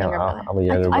older? Damn, I'm a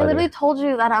younger brother. I literally told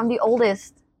you that I'm the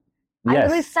oldest. Yes, I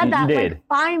literally said that like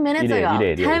 5 minutes ago.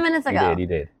 10 minutes ago. You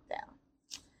did. Damn.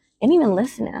 Ain't even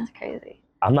listening. That's crazy.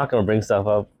 I'm not gonna bring stuff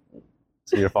up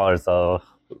to your father, so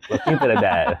we'll keep it at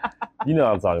that. You know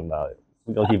what I'm talking about.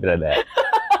 We're gonna keep it at that.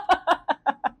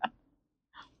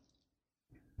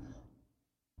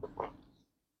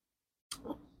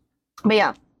 But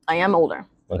yeah, I am older.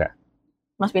 Okay.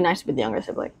 Must be nice to be the younger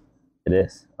sibling. It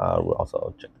is. We'll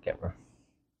also check the camera.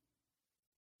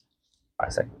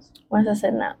 5 seconds. Where's it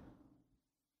sitting at?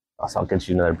 Also, I'll get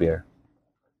you another beer.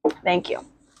 Thank you.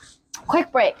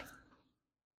 Quick break.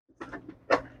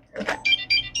 There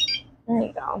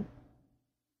you go.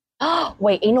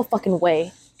 Wait, ain't no fucking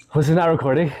way. Was it not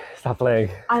recording? Stop playing.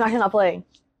 I'm actually not playing.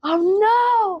 Oh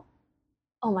no!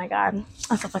 Oh my god.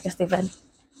 I'm so fucking stupid.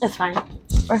 It's fine.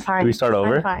 We're fine. Do we start over?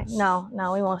 We're fine. No,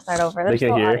 we won't start over. There's They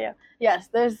can still hear? audio. Yes,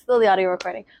 there's still the audio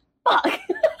recording. Fuck!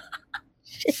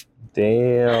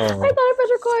 Damn. I thought I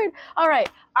pressed record. All right.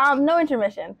 No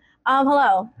intermission.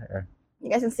 Hello. You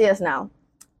guys can see us now.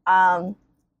 I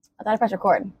thought I pressed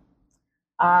record.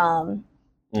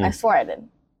 I swore I did.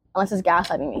 Unless it's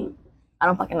gaslighting me. I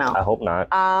don't fucking know. I hope not.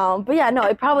 But yeah, no,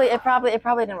 it probably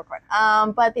didn't record.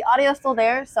 But the audio's still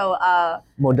there, so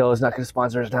Modelo's not gonna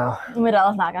sponsor us now.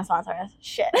 Modelo's not gonna sponsor us.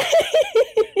 Shit.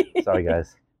 Sorry,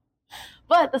 guys.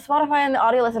 But the Spotify and the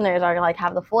audio listeners are gonna like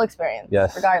have the full experience,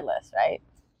 yes, regardless, right?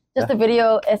 Just the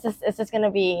video. It's just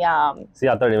gonna be. See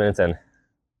y'all 30 minutes in.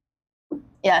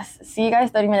 Yes, see you guys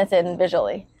 30 minutes in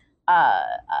visually.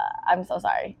 I'm so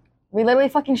sorry. We literally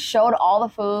fucking showed all the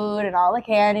food and all the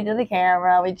candy to the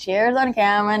camera. We cheers on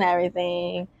camera and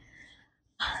everything.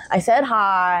 I said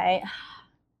hi.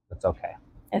 It's okay.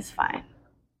 It's fine.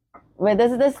 But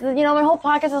this you know, my whole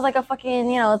podcast is like a fucking,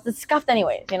 you know, it's scuffed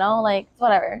anyways, you know, like it's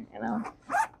whatever, you know.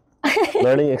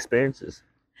 Learning experiences.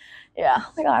 Yeah.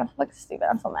 Oh my god, I'm fucking stupid.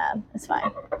 I'm so mad. It's fine.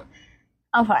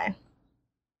 I'm fine.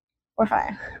 We're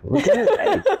fine. We're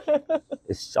good.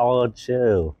 It's all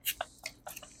chill.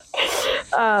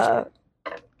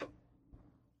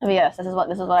 Yes, this is what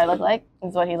I look like. This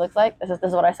is what he looks like. This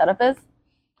is what our setup is.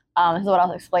 This is what I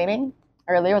was explaining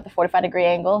earlier with the 45-degree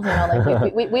angles. You know,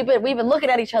 like we've been looking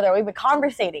at each other. We've been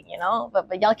conversating. You know,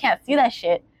 but y'all can't see that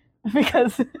shit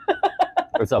because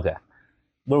It's okay.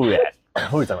 Where are we at?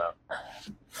 What are we talking about?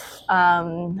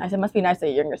 I said must be nice to a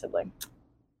younger sibling.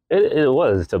 It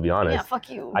was, to be honest. Yeah, fuck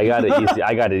you. I got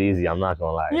it easy. I'm not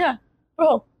gonna lie. Yeah,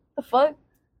 bro. The fuck.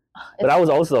 But I was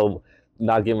also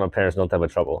not giving my parents no type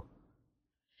of trouble.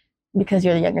 Because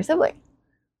you're the younger sibling.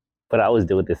 But I always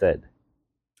did what they said.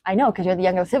 I know, because you're the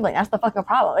younger sibling. That's the fucking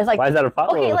problem. It's like, why is that a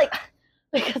problem? Okay, like,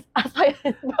 because as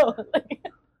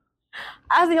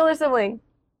the older sibling,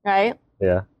 right?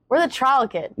 Yeah. We're the trial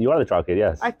kid. You are the trial kid,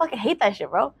 yes. I fucking hate that shit,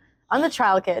 bro. I'm the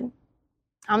trial kid.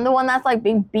 I'm the one that's like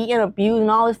being beaten, abused, and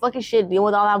all this fucking shit, dealing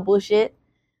with all that bullshit.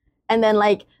 And then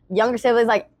like younger siblings,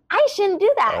 like, I shouldn't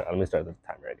do that. Right, let me start the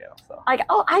timer again. So. Like,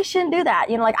 oh, I shouldn't do that.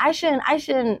 You know, like I shouldn't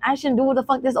do what the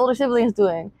fuck this older sibling is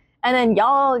doing. And then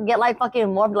y'all get like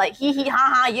fucking more like hee hee ha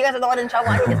ha. You guys are the one in trouble.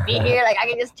 I can just be here. Like I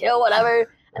can just chill, whatever.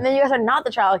 And then you guys are not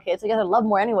the trial kids, so you guys are loved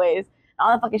more anyways.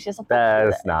 All that fucking shit. So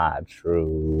that's not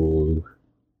true.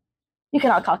 You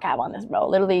cannot call cab on this, bro.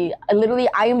 Literally,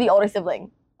 I am the older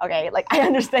sibling. Okay, like I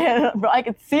understand, bro. I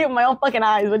can see it with my own fucking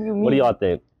eyes. What do you mean? What do y'all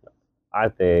think? I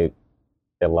think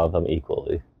they love him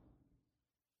equally.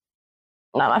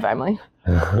 Not my family.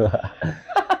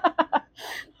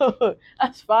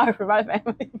 That's far from my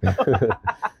family.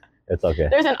 It's okay.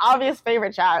 There's an obvious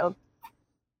favorite child.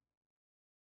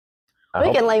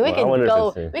 We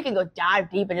can go dive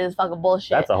deep into this fucking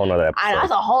bullshit. That's a whole nother episode.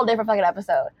 That's a whole different fucking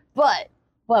episode. But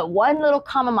one little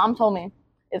comment mom told me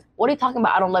is, "What are you talking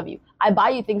about? I don't love you. I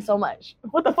buy you things so much."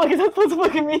 What the fuck is that supposed to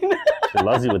fucking mean? She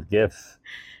loves you with gifts.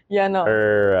 Yeah, no.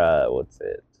 Her what's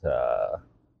it?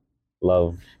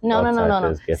 Love. No.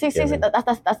 See,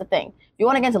 that's the thing. If you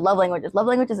want to get into love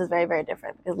languages is very, very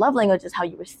different because love language is how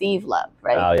you receive love,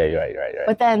 right? Oh yeah, you're right.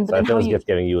 But then if it was gift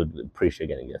giving, you would appreciate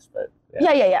getting gifts, but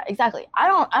yeah, exactly. I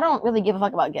don't really give a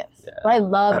fuck about gifts, but I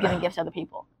love giving gifts to other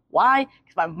people. Why?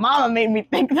 Because my mama made me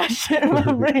think that shit in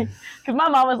my brain. Because my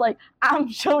mom was like, "I'm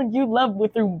showing you love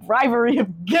through bribery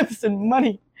of gifts and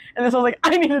money." And then so I was like,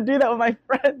 I need to do that with my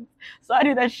friends. So I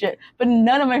do that shit. But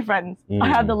none of my friends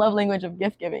have the love language of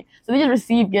gift giving. So they just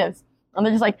receive gifts. And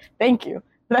they're just like, thank you.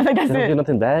 But I think that's it. They don't get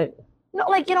nothing back? No,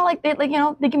 they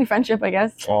give me friendship, I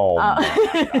guess. Oh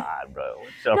my God, bro.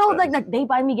 No, like they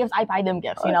buy me gifts, I buy them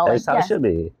gifts, you know. That's how it should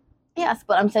be. Yes,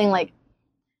 but I'm saying like,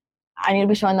 I need to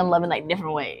be showing them love in like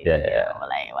different ways. Yeah. You know,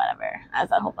 like whatever. That's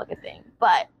that whole fucking thing.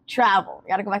 But travel. We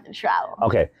gotta go back to travel.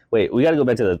 Okay, wait, we gotta go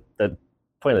back to the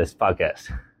point of this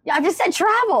podcast. Yeah, I just said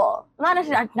travel. Not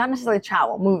necessarily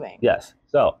travel, moving. Yes.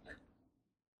 So,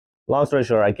 long story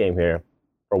short, I came here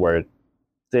for work.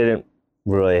 Didn't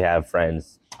really have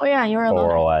friends. Oh yeah, you were alone.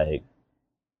 For like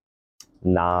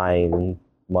 9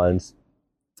 months.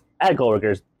 I had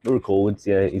coworkers. We were cool. We'd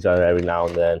see each other every now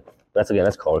and then. But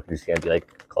that's coworkers. You can't be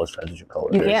like close friends with your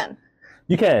coworkers. You can.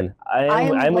 You can.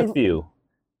 I'm with you.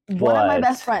 One of my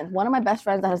best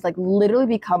friends that has like literally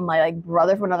become my like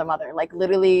brother from another mother. Like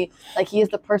literally, like he is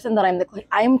the person that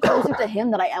I'm closer to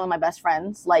him than I am with my best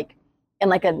friends. Like in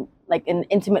like an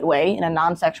intimate way, in a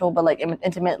non-sexual but like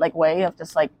intimate like way of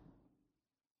just like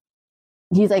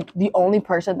he's like the only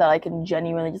person that I can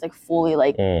genuinely just like fully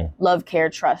like love, care,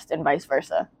 trust, and vice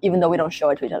versa. Even though we don't show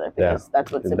it to each other because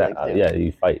that's what siblings do. Yeah,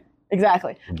 you fight.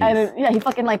 Exactly. And he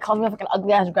fucking like calls me a fucking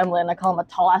ugly ass gremlin, and I call him a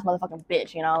tall ass motherfucking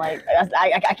bitch. You know, like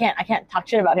I can't talk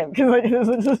shit about him.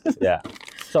 Yeah.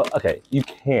 So okay, you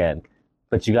can,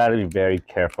 but you got to be very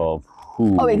careful of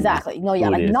who. Oh, exactly. No, yeah,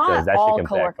 like not all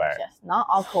coworkers. Backfire. Yes, not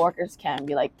all coworkers can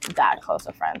be like that close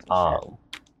of friends. And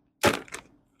shit.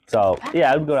 So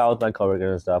yeah, I would go out with my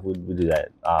coworkers and stuff. We do that.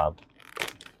 But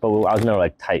I was never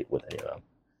like tight with any of them.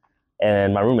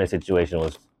 And my roommate situation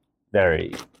was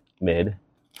very mid.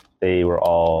 They were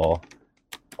all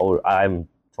old. I'm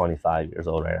 25 years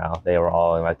old right now. They were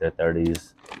all in like their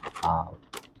 30s,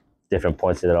 different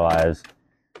points of their lives.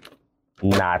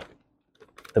 Not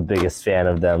the biggest fan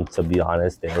of them, to be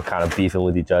honest. They were kind of beefing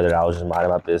with each other. I was just minding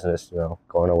my business, you know,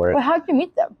 going to work. But how'd you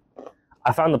meet them?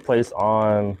 I found the place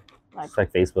on like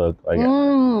Facebook. Like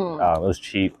it was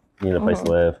cheap. You needed a place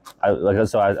to live. I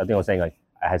think I was saying like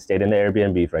I had stayed in the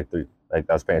Airbnb for I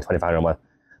was paying $25 a month.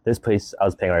 This place, I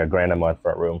was paying like $1,000 a month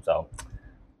for a room, so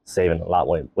saving a lot,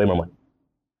 way more money.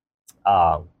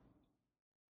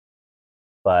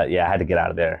 But yeah, I had to get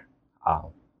out of there.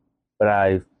 But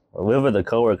I live with a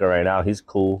coworker right now. He's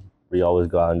cool. We always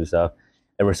go out and do stuff,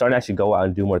 and we're starting to actually go out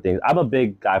and do more things. I'm a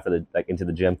big guy for into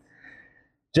the gym.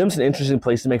 Gym's an interesting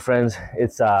place to make friends.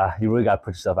 It's you really got to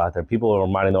put yourself out there. People are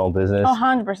minding their own business.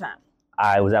 100%.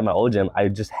 I was at my old gym. I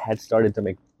just had started to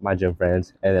make my gym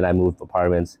friends, and then I moved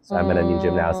apartments, so I'm in a new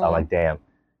gym now. So I'm like, damn,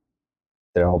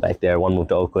 they're all back there. One moved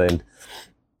to Oakland,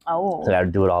 so I had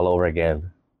to do it all over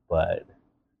again. But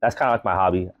that's kind of like my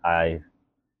hobby. I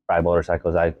ride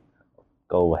motorcycles. I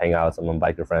go hang out with some of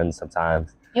my biker friends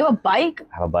sometimes. You have a bike?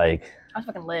 I have a bike. That's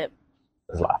fucking lit.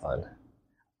 It was a lot of fun.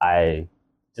 I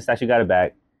just actually got it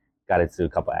back. Got into a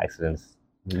couple accidents.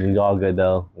 We all good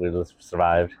though. We just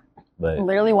survived. But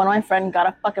literally, one of my friends got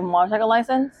a fucking motorcycle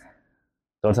license.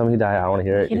 Don't tell me he died. I don't want to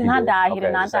hear it. He did not die. He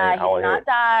did not die. He did not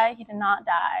die. He did not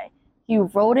die. He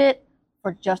rode it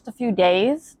for just a few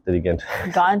days. Did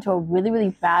he got into a really, really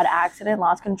bad accident,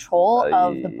 lost control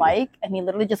of the bike, and he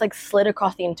literally just like slid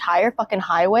across the entire fucking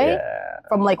highway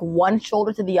from like one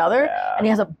shoulder to the other, and he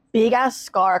has a big ass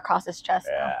scar across his chest.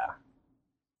 Now.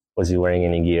 Was he wearing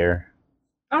any gear?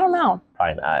 I don't know.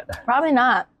 Probably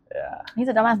not. Yeah. He's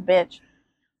a dumbass bitch.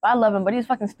 But I love him, but he's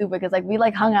fucking stupid because like we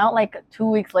like hung out like 2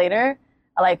 weeks later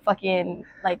at like fucking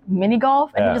like mini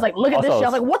golf, and he just like look at this shit. I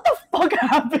was like, what the fuck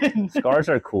happened? Scars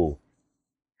are cool.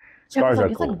 Scars are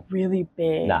cool. It's like really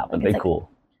big. Nah, but they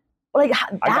cool. Like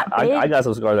that big. I got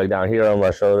some scars like down here on my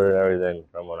shoulder and everything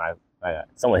from when I got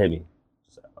someone hit me.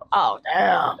 So, oh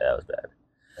damn. Yeah, it was bad.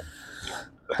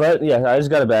 But yeah, I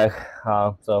just got it back.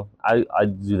 So I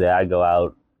do that. I go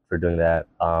out for doing that.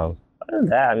 Other than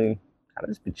that, I mean, kind of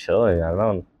just be chilling. I don't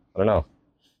know. I don't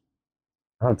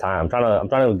have time. I'm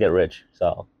trying to get rich.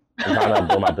 So I'm trying to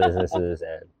build my businesses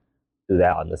and do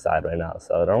that on the side right now.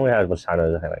 So I don't really have much time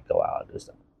to kind of go out and do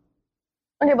stuff.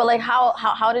 Okay, but like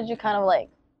how did you kind of like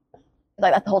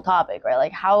that's the whole topic, right?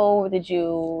 Like how did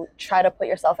you try to put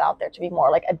yourself out there to be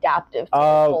more like adaptive to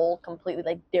a whole completely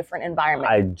like different environment?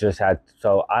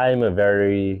 I'm a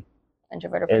very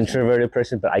introverted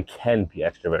person, but I can be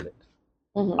extroverted.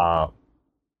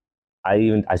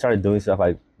 I started doing stuff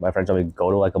like my friend told me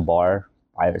go to like a bar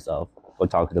by yourself, go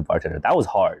talk to the bartender. That was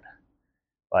hard.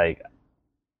 Like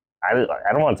I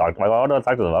don't want to talk to them. Why do I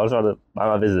talk to them? I was trying to mind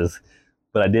my business,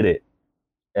 but I did it,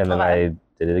 and then I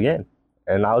did it again,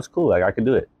 and I was cool. Like I could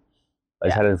do it. I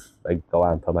just had to like go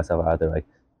out and put myself out there. Like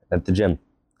at the gym,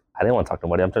 I didn't want to talk to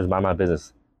nobody. I'm just mind my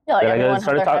business. Yeah, like then I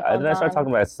started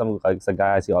talking about some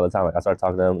guy I see all the time. Like I started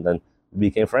talking to him, and then we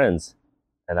became friends.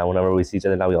 And then whenever we see each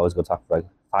other now, we always go talk for like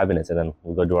 5 minutes, and then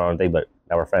we'll go do our own thing. But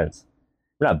now we're friends.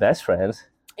 We're not best friends.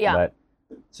 Yeah. But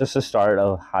it's just a start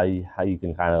of how you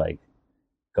can kind of like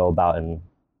go about and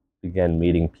begin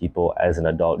meeting people as an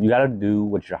adult. You got to do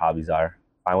what your hobbies are.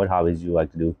 Find what hobbies you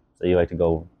like to do. So you like to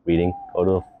go reading.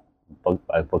 Go to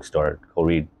a bookstore. Go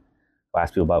read. Go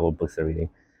ask people about what books they're reading.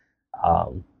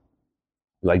 You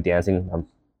like dancing.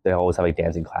 They always have like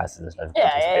dancing classes and stuff.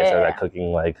 Like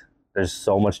cooking. Like there's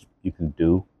so much you can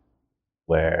do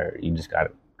where you just gotta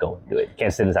go and do it. You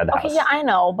can't sit inside the house. Okay, yeah, I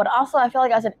know, but also I feel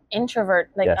like as an introvert,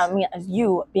 like I mean, as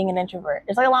you being an introvert,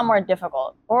 it's like a lot more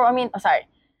difficult. Or I mean, sorry.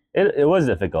 It was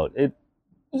difficult. It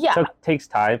takes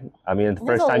time. I mean, the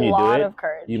first time you do it,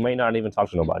 you might not even talk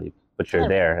to nobody, but you're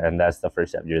there, and that's the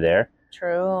first step. You're there.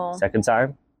 True. Second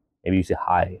time, maybe you say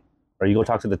hi. Or you go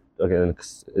talk to the, an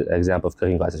example of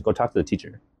cooking classes, go talk to the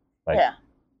teacher. Like, yeah.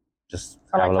 Just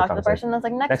or have like a talk to the person that's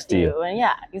like next to you. And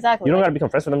yeah, exactly. You don't like, gotta become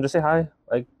friends with them, just say hi.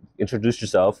 Like, introduce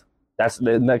yourself. That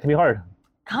can be hard.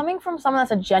 Coming from someone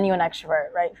that's a genuine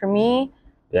extrovert, right? For me,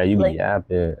 yeah, you be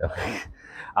yapping.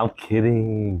 I'm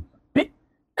kidding.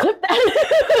 Clip that.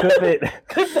 Clip it.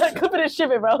 Clip it and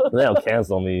ship it, bro. They'll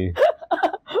cancel me.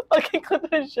 Okay, clip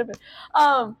it and ship it.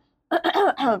 Hold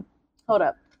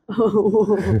up.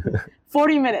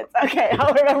 40 minutes. Okay,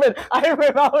 I'll remember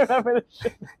this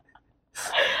shit.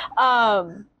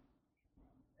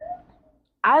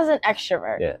 As an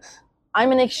extrovert, yes,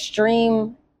 I'm an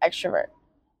extreme extrovert.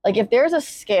 Like if there's a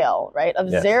scale, right, of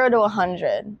 0 to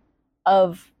 100,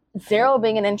 of 0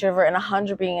 being an introvert and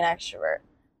 100 being an extrovert,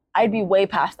 I'd be way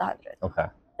past 100. Okay.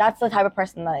 That's the type of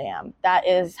person that I am. That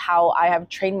is how I have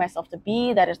trained myself to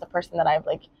be. That is the person that I've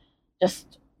like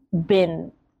just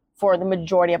been for the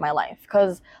majority of my life.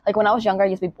 Because like when I was younger, I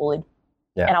used to be bullied.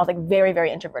 Yeah. And I was like very,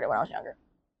 very introverted when I was younger.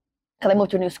 Because I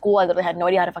moved to a new school, I literally had no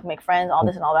idea how to fucking make friends, all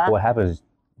this and all that. What happens,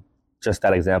 just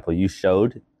that example, you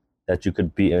showed that you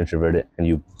could be introverted and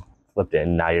you flipped it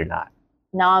and now you're not.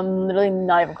 Now I'm literally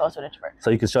not even close to an introvert. So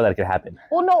you can show that it can happen.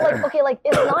 Well, no, like, okay, like,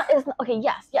 it's not, okay,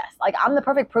 yes. Like, I'm the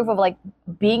perfect proof of, like,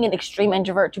 being an extreme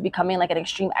introvert to becoming, like, an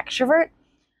extreme extrovert.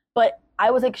 But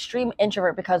I was extreme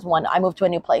introvert because, one, I moved to a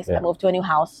new place. Yeah. I moved to a new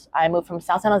house. I moved from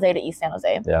South San Jose to East San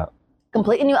Jose. Yeah.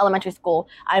 Completely new elementary school.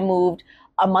 I moved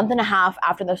a month and a half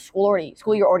after the school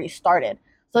year already started.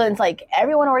 So it's like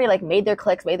everyone already, like, made their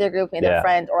cliques, made their groups, made their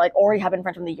friends, or, like, already have been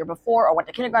friends from the year before or went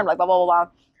to kindergarten, like, blah, blah, blah,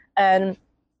 blah. And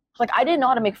like, I didn't know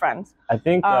how to make friends. I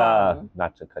think,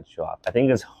 not to cut you off, I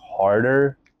think it's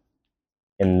harder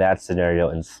in that scenario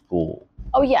in school.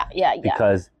 Oh, yeah.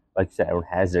 Because, like you said, everyone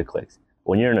has their cliques.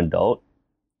 When you're an adult,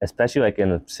 especially, like,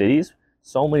 in the cities,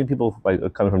 so many people, like, are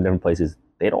coming from different places.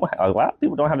 They don't have, a lot of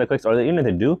people don't have their cliques, or even if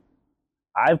they do,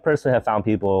 I personally have found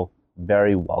people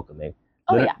very welcoming.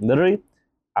 Oh, Literally,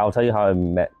 I'll tell you how I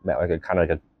met like a kind of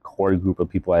like a core group of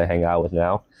people I hang out with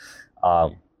now.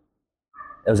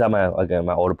 It was at my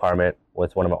old apartment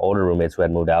with one of my older roommates who had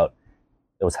moved out.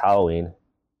 It was Halloween.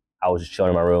 I was just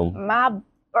chilling in my room. My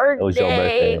birthday. It was your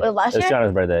birthday. Was last year? It was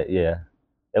Shauna's birthday, yeah.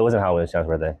 It wasn't Halloween, it was Shauna's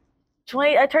birthday.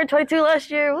 I turned 22 last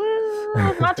year. Woo! It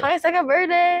was my 22nd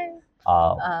birthday.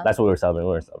 That's what we were celebrating.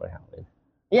 We were celebrating Halloween.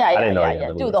 Yeah. I didn't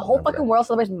know. Dude, the whole fucking world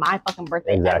celebrates my fucking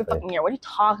birthday every fucking year. What are you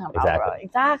talking about, bro?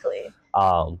 Exactly.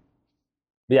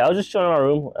 Yeah, I was just chilling in my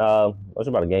room. I was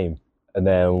about a game. And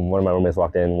then one of my roommates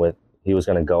walked in he was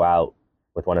going to go out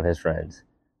with one of his friends.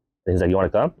 And he's like, you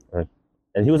want to come?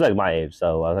 And he was like my age.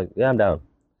 So I was like, yeah, I'm down.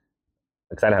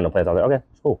 Because I didn't have no plans. I was like, okay,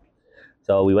 it's cool.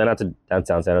 So we went out to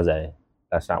downtown San Jose.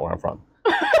 That's not where I'm from.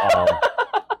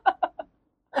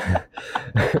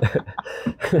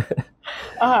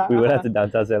 We went out to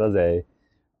downtown San Jose.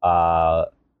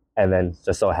 And then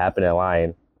just so happened in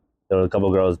line, there were a couple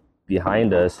of girls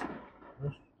behind us.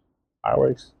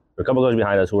 Fireworks? There were a couple of girls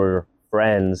behind us who were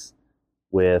friends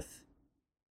with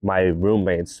my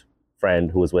roommate's friend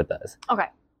who was with us. Okay.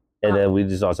 And then we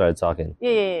just all started talking.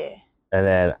 Yeah. And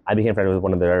then I became friends with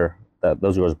one of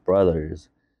those girls' brothers.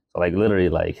 So like literally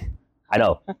like, I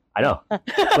know.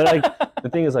 But like the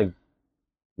thing is like,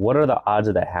 what are the odds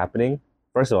of that happening?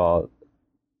 First of all,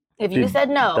 if you said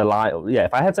no.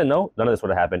 If I had said no, none of this would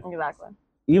have happened. Exactly.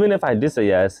 Even if I did say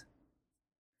yes,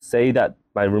 say that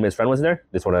my roommate's friend wasn't there,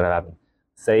 this wouldn't have happened.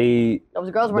 Say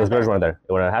those girls weren't there,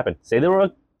 it wouldn't have happened. Say there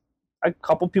were a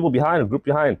couple people behind, a group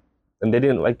behind, and they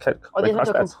didn't like or they went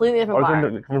to a completely different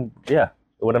bar. Yeah,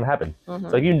 it wouldn't have happened. Mm-hmm.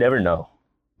 So like you never know.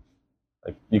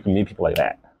 Like you can meet people like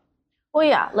that. Well,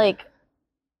 yeah, like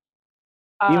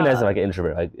even as like an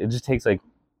introvert, like it just takes like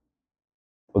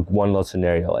one little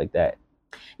scenario like that.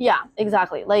 Yeah,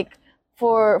 exactly. Like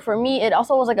for me, it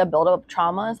also was like a buildup of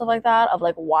trauma and stuff like that of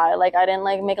like why like I didn't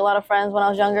like make a lot of friends when I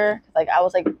was younger. Like I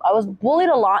was bullied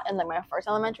a lot in like my first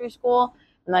elementary school.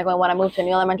 And like when I moved to a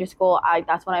new elementary school,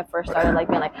 that's when I first started like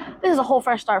being like, this is a whole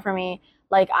fresh start for me.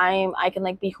 Like I can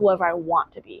like be whoever I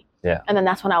want to be. Yeah. And then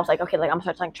that's when I was like, okay, like I'm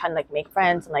starting like trying to like make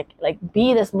friends and like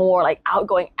be this more like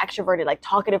outgoing, extroverted, like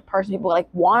talkative person. People like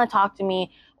want to talk to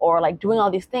me or like doing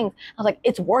all these things. I was like,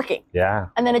 it's working. Yeah.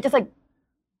 And then it just like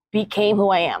became who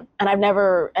I am. And it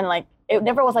never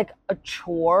was like a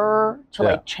chore to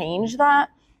like change that.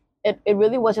 It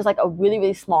really was just like a really,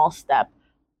 really small step.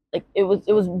 Like it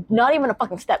was not even a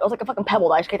fucking step. It was like a fucking pebble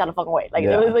that I just kicked out of the fucking way. Like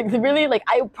it was like really like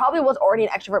I probably was already an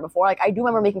extrovert before. Like I do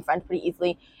remember making friends pretty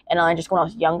easily in elementary school when I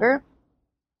was younger,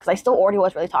 because I still already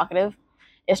was really talkative.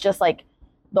 It's just like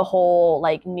the whole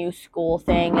like new school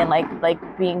thing and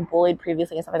like being bullied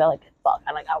previously and stuff like that. Like fuck,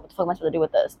 I'm like, what the fuck am I supposed to do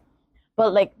with this?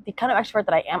 But like the kind of extrovert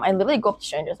that I am, I literally go up to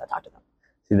strangers and talk to them.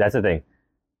 See, that's the thing.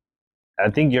 I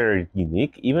think you're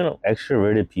unique. Even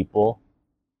extroverted people,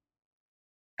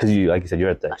 because you, like you said, you're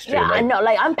at the extreme. Yeah, I know.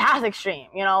 Like I'm past extreme,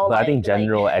 you know. But like, I think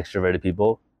general extroverted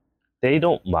people, they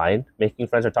don't mind making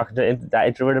friends or talking to that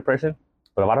introverted person,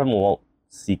 but a lot of them won't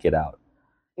seek it out.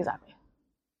 Exactly.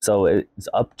 So it's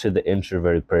up to the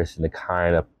introverted person to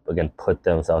kind of again put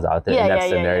themselves out there in that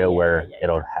scenario where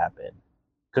it'll happen.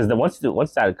 Because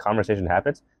once that conversation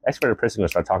happens, the extroverted person will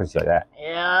start talking to you like that.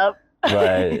 Yep.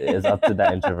 But it's up to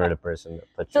that introverted person to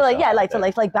put. So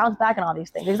like bounce back and all these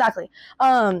things. Exactly.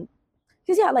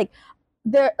 Because like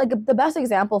the best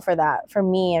example for that for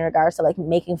me in regards to like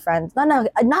making friends, not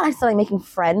necessarily making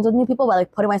friends with new people, but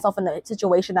like putting myself in a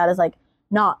situation that is like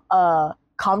not a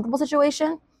comfortable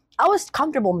situation. I was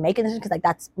comfortable making this because like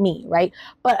that's me, right?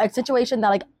 But a situation that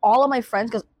like all of my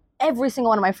friends, because every single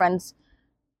one of my friends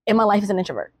in my life is an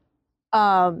introvert.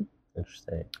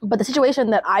 Interesting. But the situation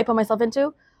that I put myself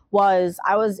into was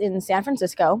I was in San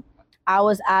Francisco. I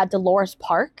was at Dolores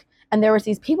Park, and there was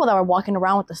these people that were walking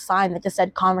around with a sign that just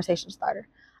said "conversation starter."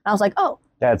 And I was like, "Oh,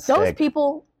 those sick.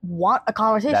 People want a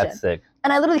conversation." That's sick.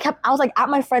 And I literally I was like at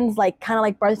my friend's like kind of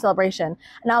like birthday celebration,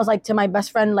 and I was like to my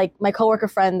best friend, like my coworker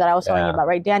friend that I was telling you about,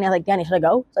 right, Danny. I was like, "Danny, should I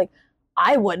go?" It's like,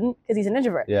 I wouldn't because he's an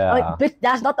introvert. Yeah. I'm like, bitch,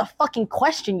 that's not the fucking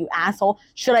question, you asshole.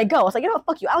 Should I go? I was like, you know what,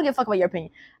 fuck you. I don't give a fuck about your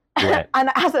opinion. Yeah. And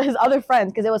I asked his other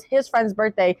friends because it was his friend's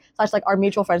birthday / like our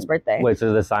mutual friend's birthday. Wait,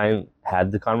 so the sign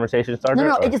had the conversation starter?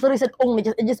 No, it just literally said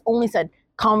only said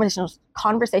conversation so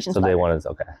starter. They wanted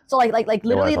okay. So like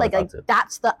literally like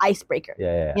that's the icebreaker.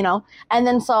 Yeah. You know? And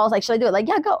then so I was like, should I do it? Like,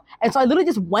 yeah, go. And so I literally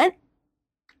just went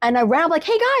and I ran up like,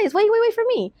 hey guys, wait for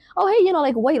me. Oh, hey, you know,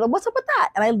 like, wait, what's up with that?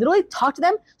 And I literally talked to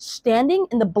them standing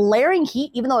in the blaring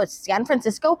heat, even though it's San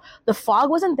Francisco. The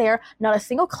fog wasn't there, not a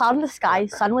single cloud in the sky,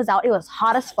 sun was out, it was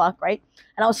hot as fuck, right?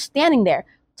 And I was standing there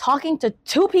talking to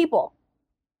two people.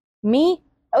 Me,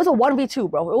 it was a 1v2,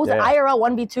 bro. It was an IRL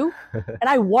 1v2, and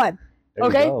I won.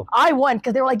 Okay? I won,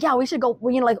 because they were like, yeah, we should go,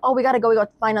 you know, like, oh, we gotta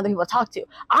find other people to talk to.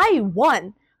 I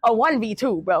won a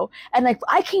 1v2, bro. And like,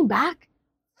 I came back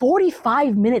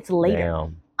 45 minutes later.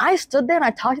 Damn. I stood there and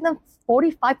I talked to them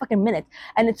 45 fucking minutes.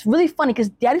 And it's really funny because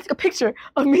Daddy took a picture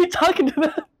of me talking to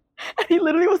them. And he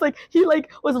literally was like,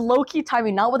 was low-key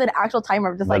timing, not with an actual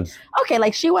timer. Just like, okay,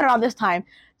 like she went around this time.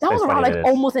 That was around like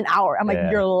almost an hour. I'm like,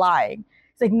 you're lying.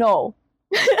 It's like, no.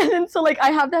 And then so like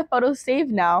I have that photo saved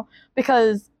now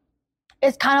because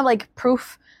it's kind of like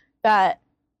proof that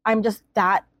I'm just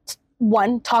that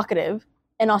talkative.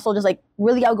 And also just like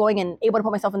really outgoing and able to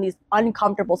put myself in these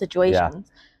uncomfortable situations.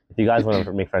 Yeah. If you guys want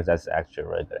to make friends, that's extra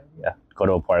right there. Yeah. Go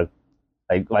to a park,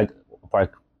 like a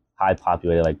park high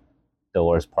populated, like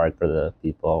Dolores Park for the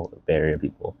people, Bay Area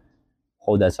people.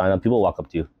 Hold that sign up. People walk up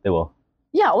to you. They will.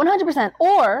 Yeah, 100%.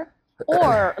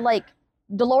 Or like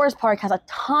Dolores Park has a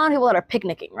ton of people that are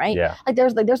picnicking, right? Yeah. Like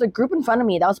there's a group in front of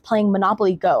me that was playing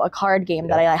Monopoly Go, a card game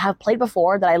that I have played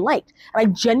before that I liked. And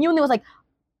I genuinely was like,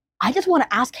 I just want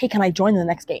to ask, hey, can I join the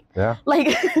next game? Yeah.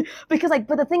 Like, because like,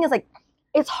 but the thing is like,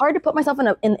 it's hard to put myself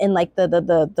in like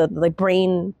the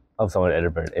brain of someone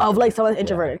introverted. Of like someone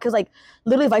introverted. Because like,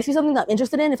 literally, if I see something that I'm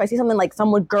interested in, if I see something like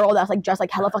some girl that's like dressed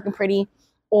like hella fucking pretty,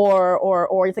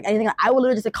 or it's like anything, I would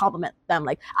literally just like compliment them.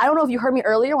 Like, I don't know if you heard me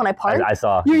earlier when I parked. I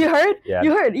saw. You heard? Yeah.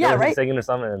 You heard? Yeah, right? Singing or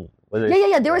something.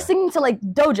 Yeah. They were singing to like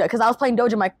Doja because I was playing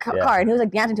Doja in my car and he was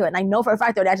like dancing to it. And I know for a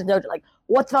fact they were dancing to Doja. Like,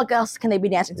 what the fuck else can they be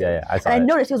dancing to? Yeah, I saw and I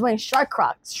noticed he was wearing Shrek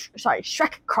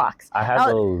Crocs. I have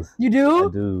those. You do?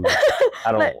 I do.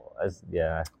 I don't.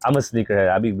 I'm a sneakerhead.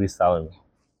 I'll be reselling.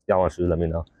 Y'all want shoes? Let me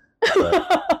know.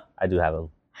 But I do have them.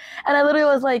 And I literally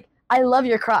was like, I love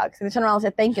your Crocs. And they turned around and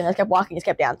said thank you. And I just kept walking, just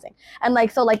kept dancing. And like,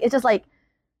 so like, it's just like,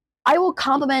 I will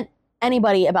compliment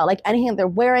anybody about like anything that they're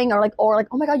wearing or like,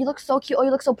 oh my God, you look so cute. Oh,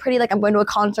 you look so pretty. Like I'm going to a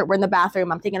concert. We're in the bathroom.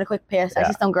 I'm taking a quick piss. I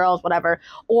see some girls, whatever.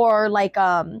 Or like,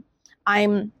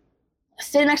 I'm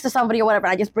sitting next to somebody or whatever.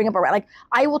 And I just bring up like,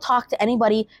 I will talk to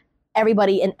anybody,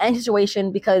 everybody in any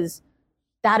situation because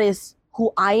that is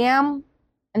who I am.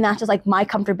 And that's just like my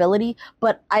comfortability.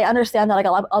 But I understand that like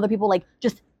a lot of other people like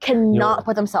just cannot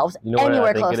put themselves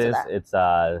anywhere close to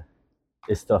that.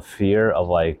 It's the fear of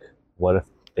like, what if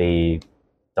they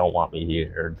don't want me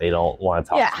here or they don't want to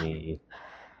talk to me?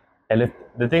 And if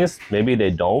the thing is, maybe they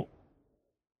don't.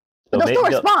 They'll still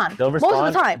respond. They'll respond most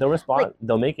of the time. They'll respond. Like,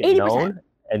 they'll make it 80%. Known,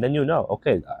 and then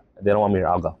okay, they don't want me here.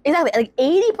 I'll go. Exactly. Like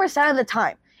 80% of the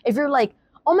time, if you're like,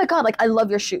 oh my God, like I love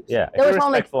your shoes. Yeah. If you're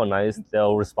respectful and nice,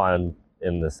 they'll respond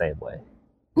in the same way.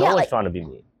 No one's trying to be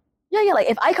mean. Yeah. Like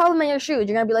if I compliment your shoes,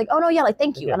 you're gonna be like, oh no, yeah, like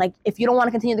thank you. And like if you don't want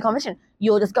to continue the conversation,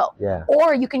 you'll just go. Yeah.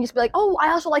 Or you can just be like, oh, I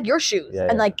also like your shoes.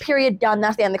 And like period, done.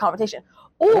 That's the end of the conversation.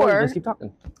 Or let's keep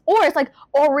talking. Or it's like,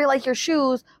 or we like your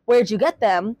shoes. Where'd you get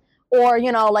them? Or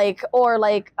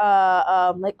like,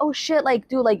 oh shit, like,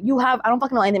 dude, like you have, I don't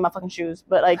fucking know anything about fucking shoes,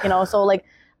 but like, so like,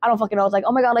 I don't fucking know. It's like,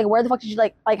 oh my god, like where the fuck did you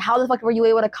like how the fuck were you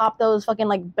able to cop those fucking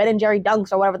like Ben and Jerry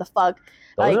dunks or whatever the fuck?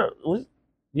 Those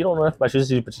you don't know enough about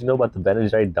shoes, but you know about the Ben and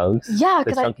Jerry dunks. Yeah,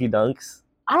 the chunky dunks.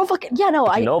 I don't fucking I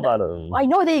know about them. I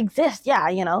know they exist. Yeah,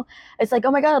 it's like,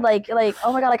 oh my god, like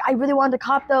oh my god, like I really wanted to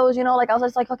cop those. Like I was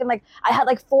just like fucking like I had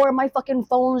like 4 of my fucking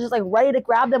phones just like ready to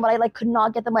grab them, but I like could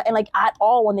not get them and like at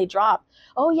all when they dropped.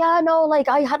 Oh yeah, no, like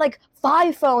I had like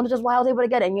 5 phones, which is why I was able to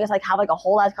get it. And you guys like have like a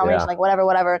whole ass conversation, like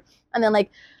whatever, and then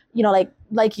like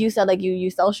like you said, like you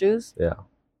sell shoes. Yeah.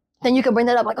 Then you can bring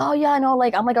that up like, oh yeah, no,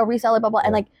 like I'm like a reseller, blah blah,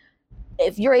 and like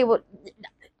if you're able.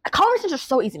 Conversations are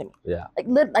so easy to me. Yeah.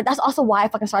 Like that's also why I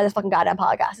fucking started this fucking goddamn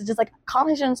podcast. It's just like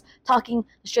conversations, talking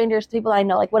to strangers, to people that I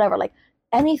know, like whatever, like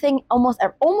anything, almost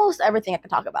everything I can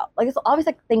talk about. Like it's obvious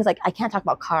like things like I can't talk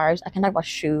about cars, I can't talk about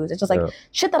shoes. It's just like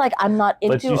shit that like I'm not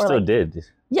into. But you still did.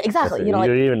 Yeah, exactly. You like,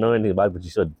 didn't even know anything about it, but you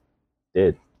still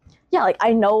did. Yeah, like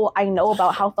I know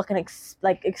about how fucking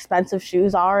expensive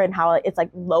shoes are and how it's like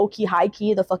low key, high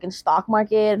key the fucking stock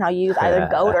market and how you use either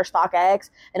GOAT or StockX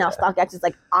and how StockX is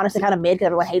like honestly kind of mid because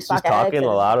everyone hates StockX. She's talking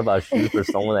a lot about shoes for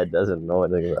someone that doesn't know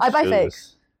anything about shoes. I buy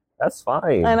fakes. That's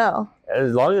fine. I know.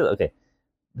 As long as the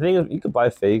thing is, you could buy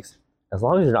fakes as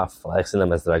long as you're not flexing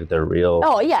them as like they're real.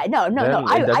 Oh yeah, no.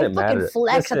 I fucking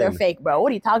flex that they're fake, bro.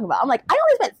 What are you talking about? I'm like, I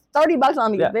only spent $30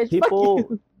 on these, bitch.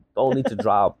 People don't need to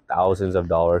drop thousands of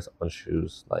dollars on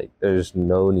shoes. Like, there's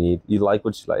no need. You like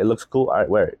what you like. It looks cool. All right,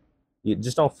 wear it. You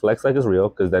just don't flex like it's real,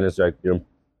 because then it's like you're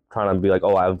trying to be like,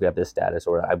 oh, I've got this status,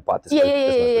 or I bought this.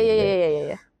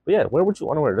 Yeah. But yeah, wear what you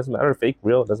want to wear. It doesn't matter. Fake,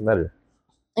 real, it doesn't matter.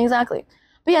 Exactly.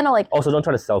 But yeah, no, like. Also, don't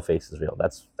try to sell fakes as real.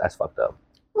 That's fucked up.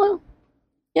 Well,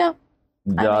 yeah.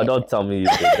 No, don't tell me you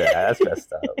did that. That's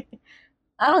messed up.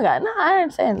 I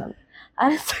didn't say nothing.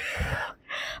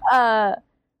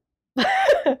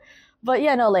 But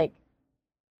yeah, no, like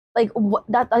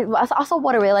that's also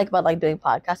what I really like about like doing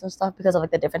podcasts and stuff, because of like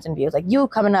the difference in views. Like you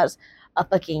coming as a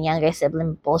fucking younger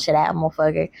sibling bullshit ass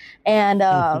motherfucker, and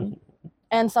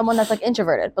and someone that's like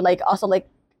introverted, but like also like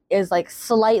is like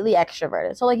slightly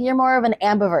extroverted. So like you're more of an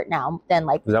ambivert now than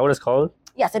like. Is that what it's called?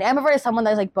 Yes, an ambivert is someone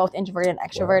that's like both introverted and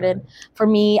extroverted. Wow. For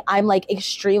me, I'm like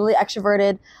extremely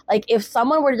extroverted. Like if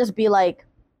someone were to just be like,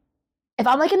 if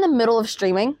I'm like in the middle of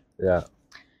streaming. Yeah.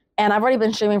 And I've already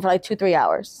been streaming for like 2-3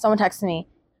 hours. Someone texts me,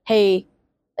 "Hey,"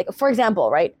 like for example,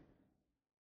 right?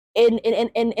 In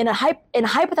a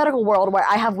hypothetical world where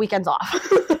I have weekends off.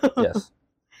 Yes.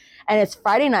 And it's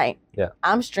Friday night. Yeah.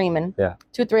 I'm streaming. Yeah.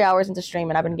 2-3 hours into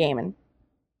streaming, I've been gaming,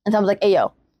 and someone's like, "Hey,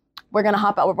 yo, we're gonna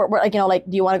hop out. We're like, like,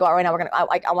 do you want to go out right now?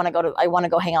 I want to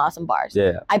go hang out at some bars."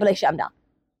 Yeah. I'd be like, "Shit, I'm down."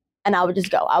 And I would just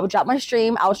go. I would drop my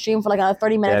stream. I would stream for like another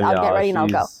 30 minutes. I'll get ready and I'll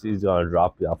go. She's gonna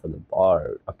drop you off at the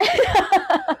bar.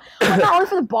 Well, not only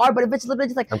for the bar, but if it's literally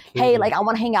just like, hey, like I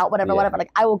want to hang out, whatever. Like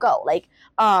I will go. Like,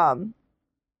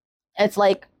 it's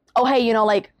like, oh hey,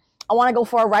 like I want to go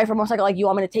for a ride for a motorcycle. Like you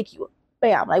want me to take you?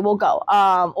 Bam, like we'll go.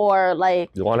 Or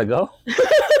like. You want to go?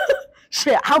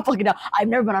 Shit, how fucking know? I've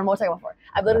never been on a motorcycle before.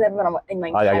 I've literally never been on in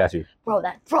like. Oh, I got you. Bro,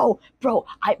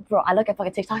 I look at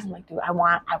fucking TikToks and I'm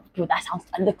like, dude, that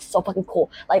looks so fucking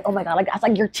cool. Like, oh my god, like that's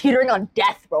like you're teetering on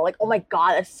death, bro. Like, oh my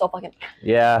god, that's so fucking.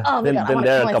 Yeah, been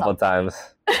there a couple of times.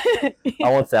 I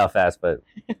won't say how fast, but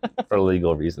for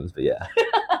legal reasons. But yeah.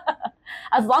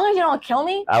 As long as you don't kill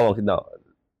me. I won't. No,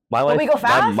 my life. We go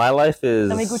fast? My life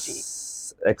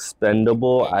is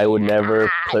expendable. I would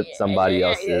never put somebody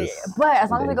else's. But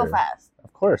as long as we go fast.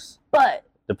 Of course. But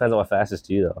depends on what fast is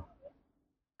to you, though.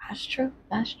 That's true.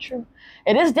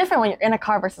 It is different when you're in a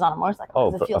car versus on a motorcycle.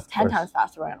 Oh, it feels 10 times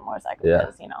faster when on a motorcycle. Yeah.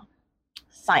 Because,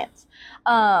 science.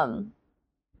 But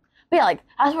yeah, like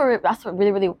that's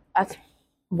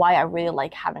why I really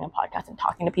like having a podcast and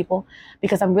talking to people,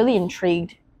 because I'm really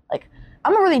intrigued. Like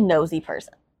I'm a really nosy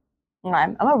person.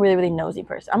 I'm a really, really nosy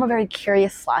person. I'm a very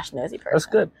curious / nosy person. That's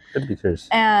good. Good to be curious.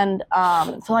 And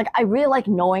so like I really like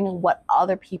knowing what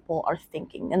other people are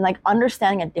thinking and like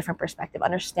understanding a different perspective,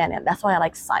 understanding it. That's why I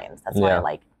like science. That's why I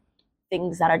like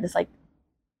things that are just like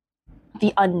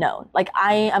the unknown. Like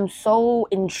I am so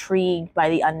intrigued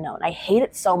by the unknown. I hate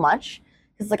it so much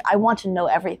because like I want to know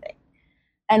everything.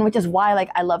 And which is why like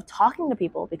I love talking to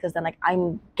people, because then like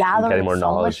I'm gathering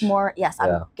so much more. Yes,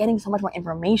 I'm getting so much more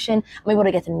information. I'm able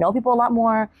to get to know people a lot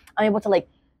more. I'm able to like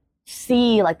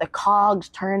see like the cogs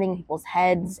turning in people's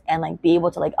heads and like be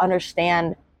able to like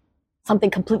understand something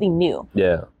completely new.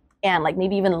 Yeah. And like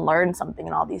maybe even learn something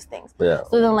and all these things. Yeah.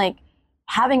 So then like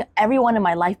having everyone in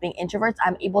my life being introverts,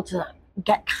 I'm able to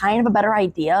get kind of a better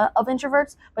idea of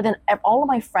introverts, but then all of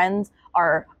my friends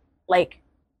are like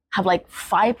have like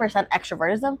 5%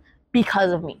 extrovertism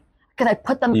because of me. Because I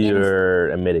put them You're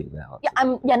admitting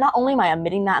that. Yeah, not only am I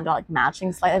admitting that, I'm like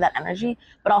matching slightly that energy,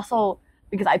 but also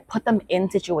because I put them in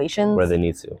situations where they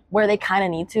need to. Where they kind of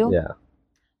need to. Yeah.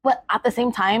 But at the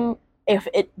same time, if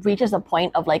it reaches a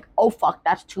point of like, oh fuck,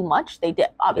 that's too much, they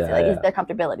dip. Obviously, it's their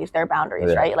comfortability, it's their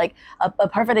boundaries, right? Like a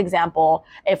perfect example,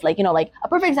 if like, like a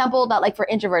perfect example that like for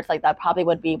introverts, like that probably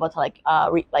would be able to like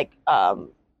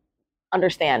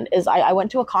understand is I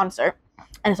went to a concert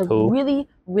and it's a really,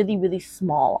 really, really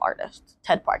small artist,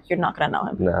 Ted Park. You're not gonna know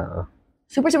him. No.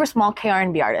 Super, super small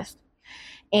R&B artist.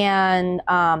 And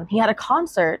he had a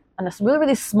concert on a really,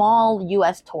 really small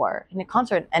US tour, and a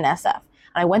concert in SF.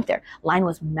 And I went there. Line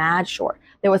was mad short.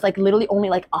 There was like literally only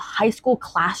like a high school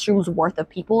classroom's worth of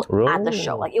people at the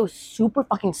show. Like it was super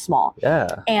fucking small.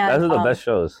 Yeah. And those are the best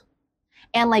shows.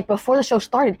 And like before the show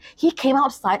started, he came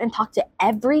outside and talked to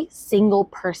every single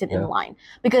person in line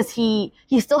because he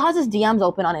still has his DMs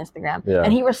open on Instagram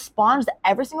and he responds to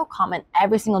every single comment,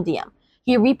 every single DM.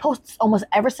 He reposts almost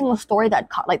every single story that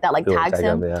tags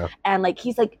him. And like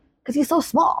he's like, because he's so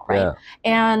small, right?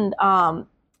 And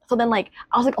so then like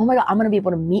I was like, oh my god, I'm gonna be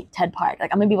able to meet Ted Park.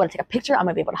 Like I'm gonna be able to take a picture. I'm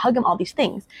gonna be able to hug him. All these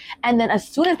things. And then as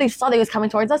soon as they saw that he was coming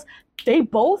towards us, they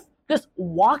both just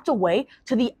walked away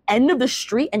to the end of the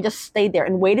street and just stayed there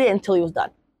and waited until he was done.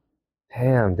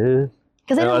 Damn, dude.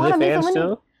 Because they didn't want to meet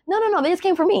someone. No. They just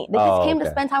came for me. They just came to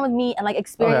spend time with me and like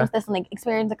experience this and like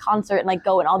experience the concert and like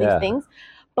go and all these things.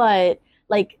 But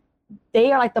like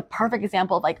they are like the perfect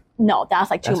example of like, no, that's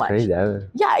like too much. Crazy.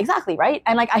 Yeah, exactly, right?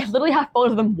 And like I literally have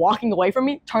photos of them walking away from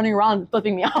me, turning around,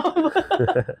 flipping me off.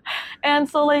 And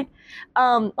so like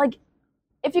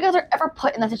if you guys are ever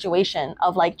put in that situation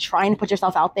of like trying to put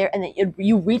yourself out there and then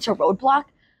you reach a roadblock,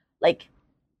 like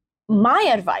my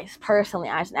advice personally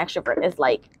as an extrovert is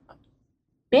like,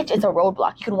 bitch, it's a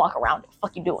roadblock. You can walk around it.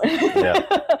 Fuck you doing? Yeah.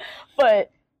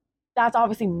 But that's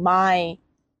obviously my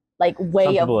like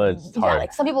way of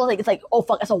like some people like it's like, oh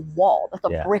fuck, that's a wall, that's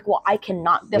a brick wall. I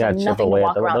cannot, there's nothing to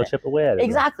walk around. Chip away at it.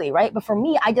 Exactly, right? But for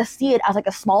me, I just see it as like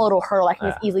a small little hurdle I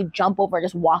can just easily jump over and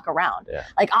just walk around.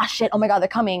 Like, ah shit, oh my god, they're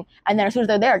coming. And then as soon as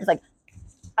they're there, just like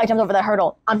I jumped over that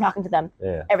hurdle, I'm talking to them,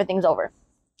 everything's over.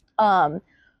 But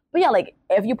yeah, like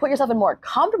if you put yourself in more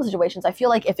comfortable situations, I feel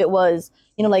like if it was,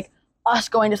 like us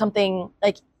going to something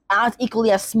like as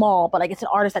equally as small, but like it's an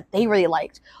artist that they really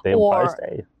liked,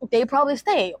 they'd probably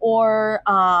stay, or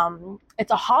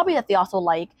it's a hobby that they also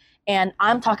like, and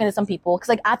I'm talking to some people because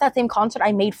like at that same concert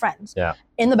I made friends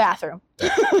in the bathroom.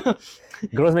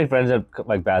 Girls make friends at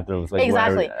like bathrooms. Like,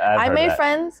 exactly. I made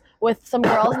friends with some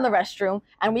girls in the restroom,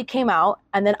 and we came out,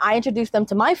 and then I introduced them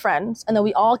to my friends, and then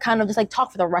we all kind of just like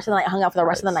talked for the rest of the night, hung out for the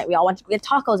rest of the night. We all went to get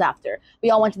tacos after. We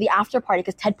all went to the after party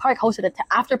because Ted Park hosted an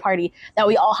after party that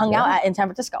we all hung out at in San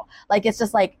Francisco. Like it's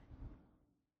just like,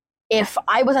 if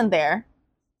I wasn't there,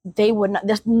 they would not.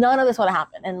 None of this would have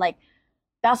happened, and like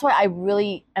that's why I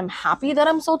really am happy that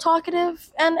I'm so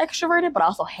talkative and extroverted, but I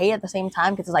also hate at the same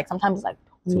time because it's like sometimes it's like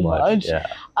too much.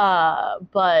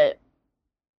 But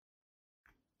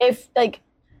if like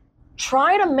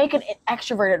try to make an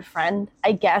extroverted friend,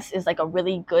 I guess is like a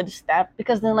really good step,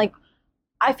 because then like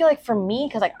I feel like for me,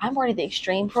 because like I'm already the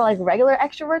extreme for like regular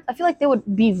extroverts, I feel like they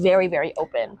would be very, very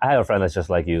open. I have a friend that's just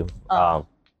like you, that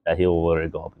he will literally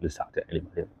go up and just talk to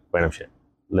anybody, random shit,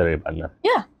 literally about nothing.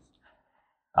 Yeah.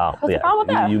 What's the problem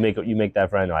with that? You make that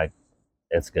friend, like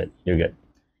it's good, you're good.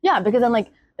 Yeah, because then like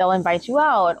they'll invite you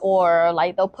out, or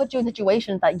like they'll put you in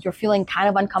situations that you're feeling kind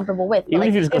of uncomfortable with. Even like,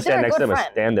 if you just go stand next to them and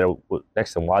stand there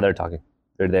next to them while they're talking,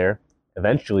 they're there.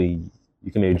 Eventually,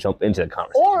 you can maybe jump into the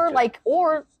conversation.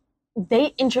 Or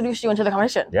they introduce you into the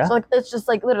conversation. Yeah. So like it's just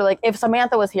like literally like if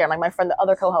Samantha was here, like my friend, the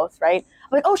other co-host, right?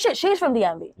 I'm like, oh shit, she's from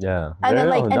DMV. Yeah. And then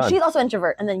like, and she's also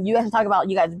introvert. And then you guys can talk about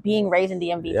you guys being raised in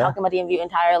DMV, talking about DMV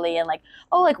entirely, and like,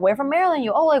 oh, like we're from Maryland,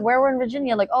 you, oh, like where we're in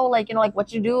Virginia, like, oh, like like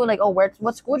what you do, like, oh, what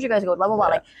school did you guys go, blah blah blah.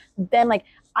 Like then like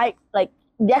I like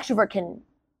the extrovert can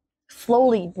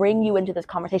slowly bring you into this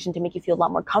conversation to make you feel a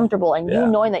lot more comfortable, and you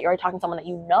knowing that you're already talking to someone that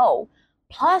you know,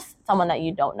 plus someone that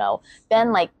you don't know,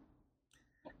 then like.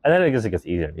 And then I guess it gets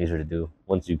easier and easier to do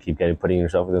once you keep putting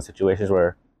yourself in those situations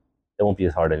where it won't be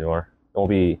as hard anymore. It won't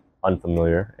be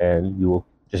unfamiliar, and you will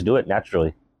just do it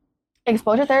naturally.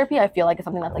 Exposure therapy, I feel like, is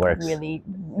something that's like really,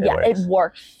 it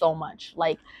works so much.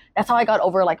 Like that's how I got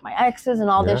over like my exes and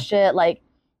all this shit. Like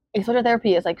exposure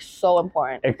therapy is like so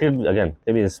important. It could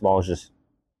be as small as just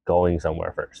going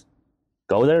somewhere first.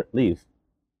 Go there, leave.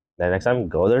 Then next time,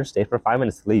 go there, stay for 5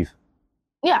 minutes, leave.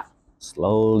 Yeah.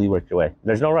 Slowly work your way.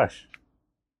 There's no rush.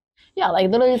 Yeah,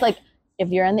 like literally, it's like if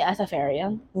you're in the SF area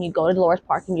and you go to Dolores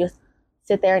Park and you just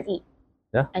sit there and eat.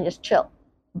 Yeah. And just chill.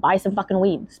 Buy some fucking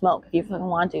weed, smoke if you fucking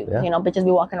want to. Yeah. You know, bitches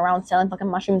be walking around selling fucking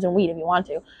mushrooms and weed if you want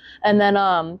to. And then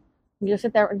you just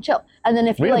sit there and chill. And then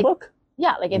if you read a book.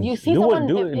 Yeah, like if you see someone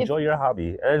enjoy your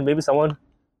hobby. And maybe someone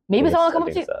will come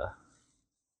up to you.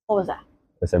 What was that?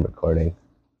 It's in recording.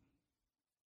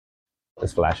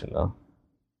 It's flashing though.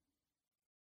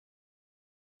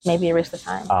 Maybe erase the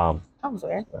time. That was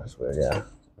weird. That's weird, yeah.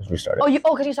 Let's restart it.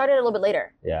 Because you started a little bit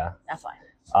later. Yeah. That's why.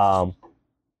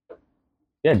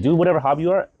 Yeah, do whatever hobby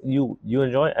you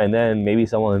enjoy, and then maybe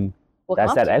someone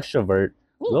that's that extrovert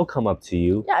will come up to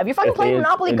you. Yeah, if you're fucking playing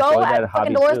Monopoly Go at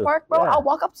fucking Dolores Park, bro, I'll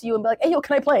walk up to you and be like, "Hey, yo,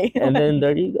 can I play?" And then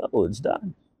there you go, it's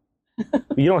done.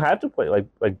 You don't have to play like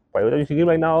play with it. You can be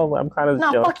like, "No, I'm kind of."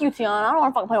 No, fuck you, Teaona. I don't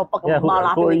want to fucking play no fucking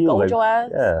Monopoly Go with your ass.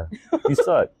 Yeah, you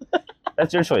suck.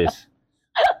 That's your choice,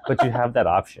 but you have that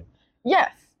option.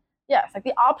 Yes, like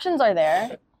the options are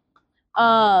there.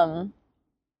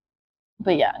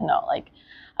 But yeah, no, like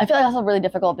I feel like that's really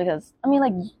difficult because I mean,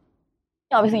 like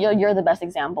obviously you're the best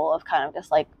example of kind of just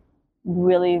like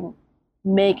really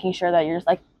making sure that you're just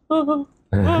like.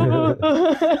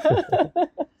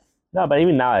 No, but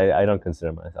even now I don't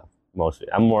consider myself mostly.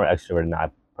 I'm more extroverted,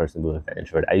 not personally an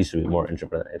introvert. I used to be more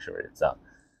introverted than extroverted, so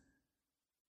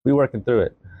we're working through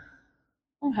it.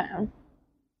 Okay.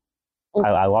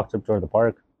 I walked up toward the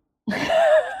park.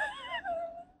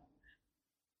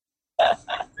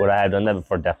 Would I have done that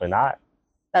before? Definitely not.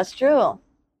 That's true.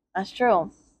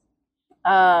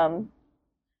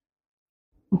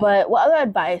 But what other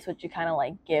advice would you kind of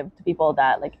like give to people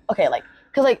that like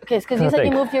because you said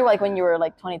you moved here like when you were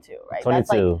like 22, right?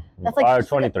 22. That's like or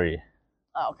 23.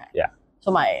 Oh, okay. Yeah.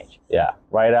 So my age. Yeah.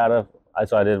 Right out of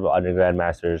so I did undergrad,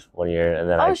 master's 1 year, and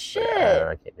then I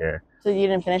came here. So you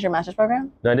didn't finish your master's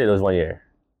program? No, I did. It was 1 year.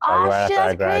 Oh, right shit,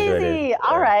 that's crazy. Yeah.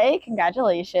 All right,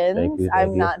 congratulations. Thank you.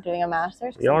 I'm not doing a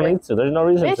master's. You don't need to. There's no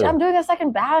reason to. I'm doing a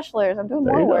second bachelor's. I'm doing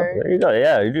more work. There you go.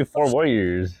 Yeah, you do 4 more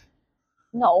years.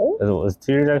 No. It was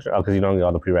 2 years extra? Oh, because you don't get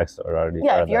all the prereqs already.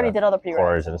 Yeah, if you already did all the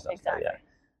prereqs. And stuff. Exactly. Yeah.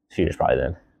 2 years probably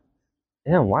then.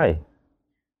 Damn, why?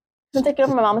 I'm taking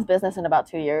over my mom's business in about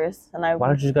 2 years. Why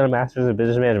don't you just get a master's in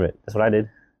business management? That's what I did.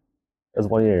 It was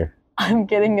 1 year. I'm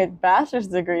getting a bachelor's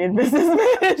degree in business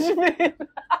management.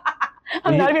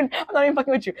 I'm not even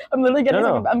fucking with you. I'm literally getting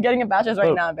I'm getting a bachelor's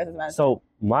right now in business management. So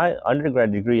my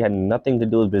undergrad degree had nothing to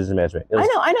do with business management. It was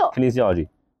I know. Kinesiology.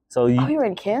 So you were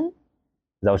in kin? Is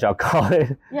that what y'all call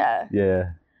it? Yeah.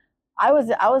 Yeah. I was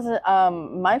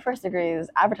my first degree is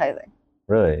advertising.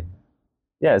 Really?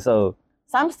 Yeah, so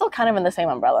I'm still kind of in the same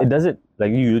umbrella. It doesn't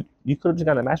like you could have just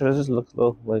gotten a master's. It just looks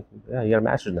like you got a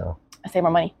master's now. I save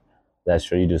more money. That's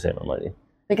true, you do save more money.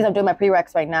 Because I'm doing my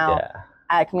prereqs right now. Yeah.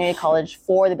 At community college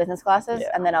for the business classes,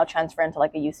 and then I'll transfer into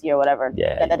like a UC or whatever.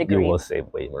 Yeah, get that degree. You will save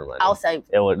way more money. I'll save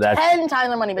 10 times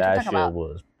more money. But that shit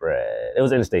was bread. It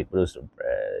was in state, but it was still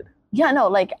bread. Yeah, no,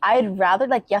 like I'd rather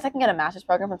yes, I can get a master's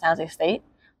program from San Jose State,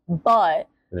 but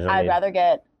I'd rather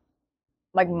get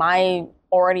like my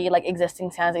already like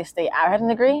existing San Jose State advertising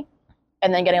degree,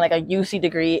 and then getting like a UC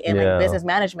degree in like business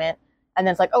management. And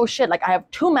then it's like, oh shit, like I have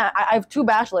two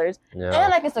bachelors, and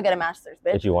I can still get a master's,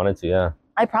 bitch. If you wanted to, yeah.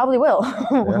 I probably will.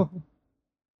 Yeah.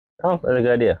 Oh, that's a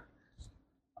good idea.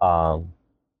 Yeah,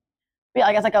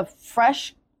 I guess like a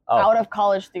fresh out of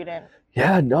college student.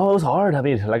 Yeah, no, it was hard. I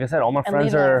mean, like I said, all my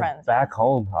friends are back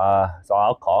home. So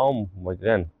I'll call them. Like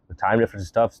again, the time difference and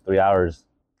stuff is 3 hours.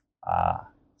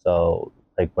 So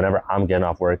like whenever I'm getting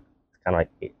off work, it's kind of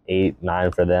like 8,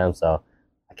 9 for them. So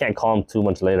I can't call them too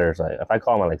much later. So if I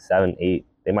call them at like 7, 8,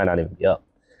 they might not even be up.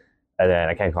 And then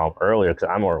I can't call them earlier because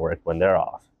I'm at work when they're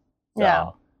off.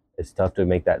 So it's tough to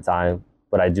make that time,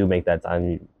 but I do make that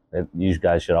time. You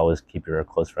guys should always keep your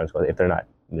close friends if they're not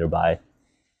nearby.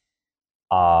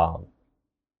 Yeah,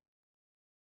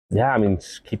 I mean,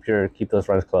 just keep those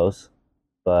friends close,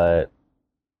 but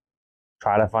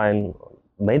try to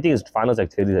main thing is find those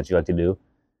activities that you like to do,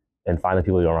 and find the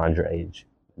people around your age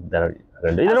that are.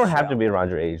 They don't have to be around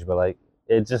your age, but like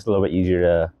it's just a little bit easier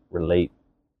to relate,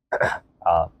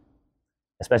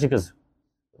 especially because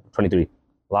 23.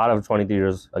 A lot of 23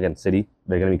 years, again, city,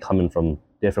 they're going to be coming from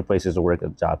different places to work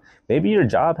at the job. Maybe your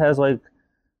job has like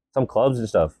some clubs and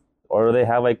stuff, or they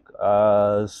have like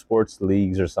sports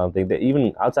leagues or something. They,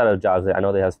 even outside of jobs, I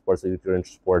know they have sports leagues. If you're into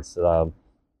sports,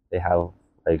 they have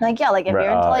like if you're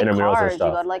into like cars, you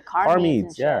go to like car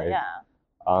meets. Yeah.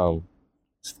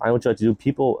 Just find what you like to do,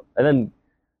 people, and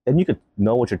then you could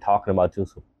know what you're talking about too.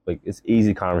 So like it's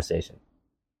easy conversation.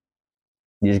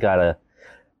 You just gotta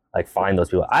like find those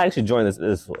people. I actually joined this.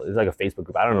 It's like a Facebook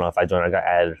group. I don't know if I joined. I got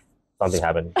added something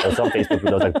happened. There was some Facebook group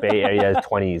that was like Bay Area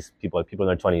 20s, people in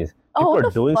their 20s. People what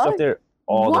are doing fuck? stuff there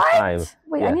all the time.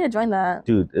 Wait, I need to join that.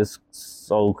 Dude, it's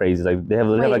so crazy. Like they have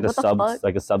literally like a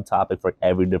subtopic for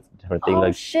every different thing.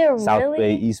 Like shit, South really?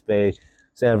 Bay, East Bay,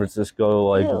 San Francisco,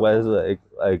 like West,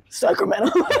 like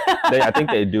Sacramento. I think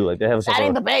they do. Like they have That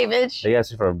ain't the Bay, bitch. They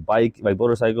ask you for bike, like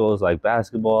motorcycles, like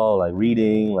basketball, like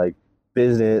reading, like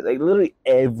business, like literally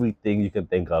everything you can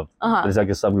think of. There's like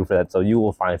a subgroup for that, so you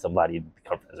will find somebody to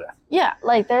become friends with. Yeah,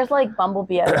 like there's like Bumble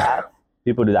BFF.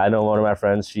 People do that. I know one of my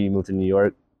friends. She moved to New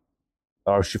York,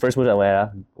 or she first moved to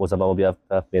Atlanta. Was a Bumble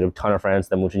BFF, made a ton of friends.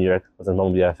 Then moved to New York. Was a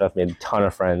Bumble BFF, made a ton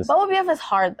of friends. Bumble BFF is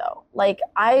hard though. Like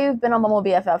I've been on Bumble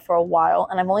BFF for a while,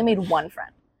 and I've only made one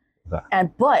friend. Okay.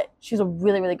 But she's a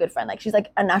really, really good friend. Like she's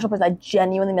like a natural person I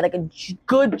genuinely made like a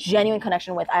good, genuine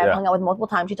connection with. I have hung out with multiple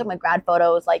times. She took my grad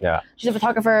photos. Like she's a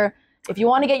photographer. If you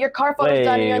want to get your car photos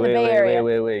done here in the Bay Area.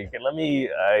 Wait.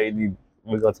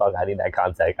 We're gonna talk. I need that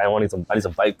contact. I need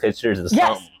some bike pictures and yes.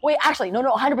 something. Wait, actually, no,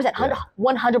 100%,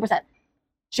 100%.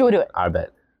 She would do it. I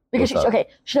bet. Because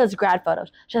she does grad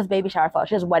photos, she does baby shower photos,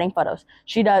 she does wedding photos,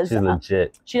 she does. She's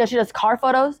legit. She does car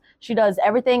photos, she does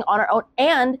everything on her own.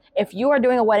 And if you are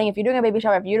doing a wedding, if you're doing a baby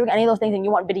shower, if you're doing any of those things and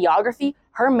you want videography,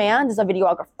 her man is a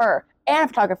videographer and a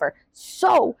photographer.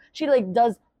 So she like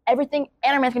does everything,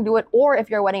 and her man can do it. Or if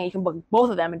you're a wedding, you can book both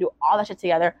of them and do all that shit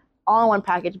together, all in one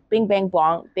package. Bing bang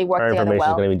bong. They work together well. Her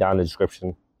information is gonna be down in the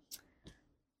description.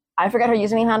 I forget her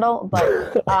username handle,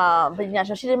 but yeah,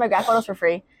 so she did my grad photos for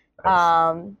free.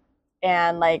 Nice.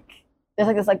 And like there's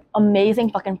like this like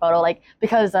amazing fucking photo, like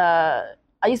because I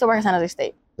used to work at San Jose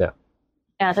State. Yeah.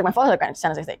 And I took my photos at San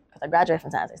Jose State because I graduated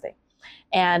from San Jose State.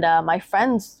 And my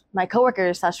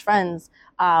coworkers / friends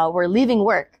were leaving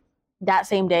work that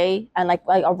same day and like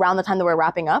around the time that we're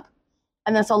wrapping up.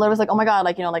 And then so Liv was like, oh my God,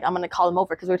 like, you know, like I'm gonna call them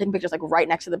over because we were taking pictures like right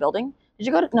next to the building. Did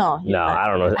you go to No, I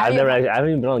don't know. I haven't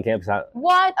even been on campus.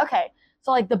 What? Okay. So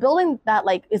like the building that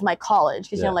like is my college,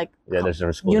 because you know like there's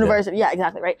never school. University, yeah,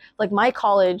 exactly, right. Like my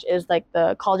college is like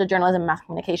the College of Journalism and Mass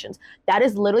Communications. That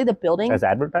is literally the building. As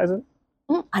advertising?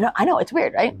 I know, it's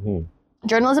weird, right? Mm-hmm.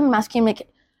 Journalism and Mass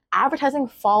Communication, advertising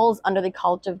falls under the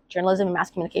College of Journalism and Mass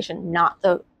Communication, not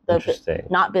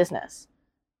not business,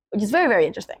 which is very, very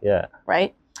interesting. Yeah.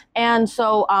 Right. And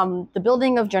so the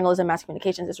building of Journalism and Mass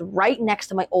Communications is right next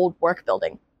to my old work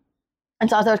building. And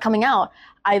so as I was coming out,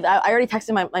 I already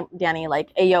texted my Danny, like,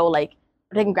 hey, yo, like,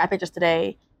 we're taking grad pictures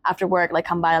today after work, like,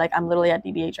 come by, like, I'm literally at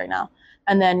DBH right now.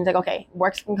 And then he's like, okay,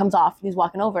 work comes off, he's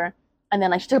walking over. And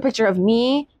then, like, she took a picture of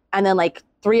me and then, like,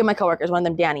 3 of my coworkers, one of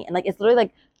them Danny. And, like, it's literally,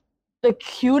 like, the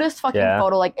cutest fucking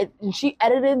photo. Like, and she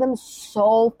edited them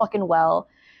so fucking well,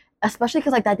 especially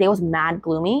because, like, that day was mad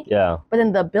gloomy. Yeah. But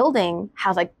then the building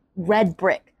has, like, red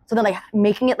brick. So then, like,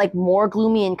 making it, like, more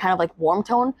gloomy and kind of, like, warm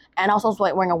tone. And also,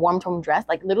 like, wearing a warm tone dress.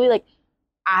 Like, literally, like,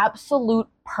 absolute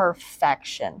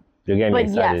perfection. You're getting me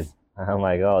excited. Yes. I'm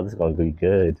like, oh, this is going to be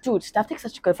good. Dude, Steph takes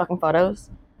such good fucking photos.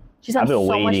 I've been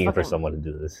waiting for someone to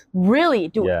do this. Really?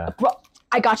 Dude, bro,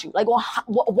 I got you. Like,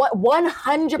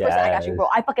 100% yes. I got you, bro.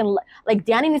 I fucking, like,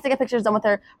 Danny needs to get pictures done with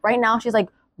her. Right now, she's, like,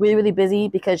 really, really busy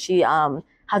because she has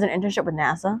an internship with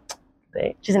NASA.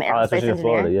 She's an aerospace engineer.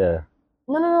 Florida, yeah.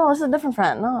 No, this is a different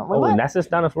friend. No. Wait, what? NASA's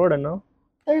down in Florida, no?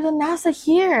 There's a NASA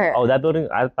here. Oh, that building?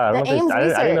 I didn't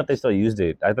know if they still used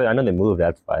it. I know they moved,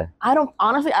 that's why. I don't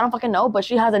fucking know, but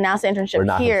she has a NASA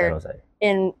internship here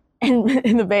in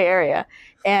the Bay Area.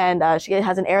 And she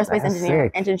has an aerospace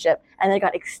engineer internship, and then it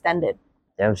got extended.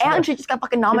 Damn, and she just got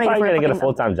fucking nominated for gonna get a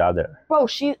full-time job there. Bro,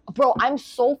 I'm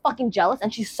so fucking jealous,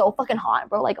 and she's so fucking hot,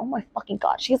 bro. Like, oh my fucking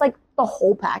God. She's like the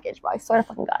whole package, bro. I swear to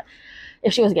fucking God.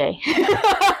 If she was gay.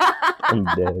 I'm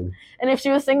dead. And if she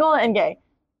was single and gay.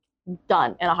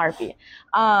 Done in a heartbeat.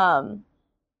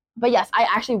 But yes, I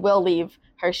actually will leave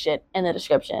her shit in the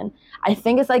description. I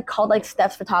think it's like called like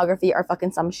Steph's Photography or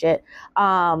fucking some shit.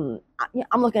 I'm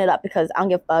looking it up because I don't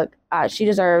give a fuck. She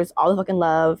deserves all the fucking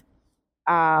love.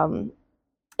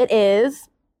 It is.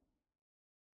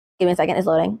 Give me a second. It's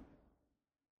loading.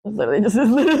 It's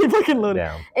literally fucking loading.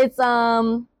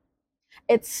 Damn.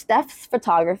 It's Steph's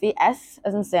Photography. S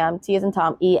as in Sam, T as in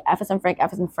Tom, E, F as in Frank,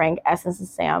 F as in Frank, S as in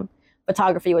Sam.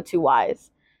 Photography with 2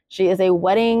 Y's. She is a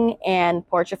wedding and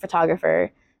portrait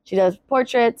photographer. She does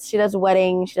portraits, she does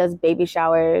weddings, she does baby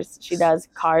showers, she does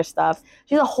car stuff.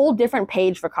 She has a whole different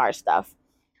page for car stuff.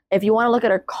 If you want to look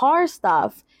at her car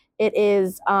stuff, it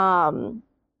is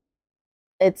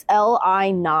it's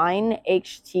LI9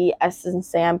 HT S as in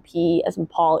Sam, P as in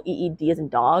Paul, EED as in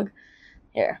dog.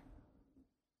 Here.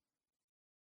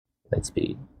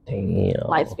 Lightspeed. Damn.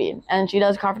 Lightspeed. And she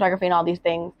does car photography and all these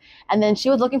things. And then she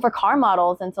was looking for car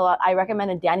models, and so I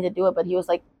recommended Danny to do it, but he was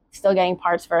like, still getting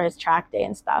parts for his track day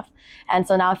and stuff. And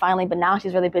so now but now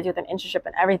she's really busy with an internship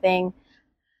and everything.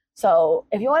 So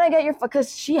if you want to get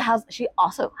because she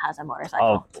also has a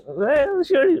motorcycle. Oh,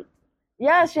 sure.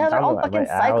 Yeah, she has her own fucking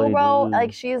cycle, bro. Dude.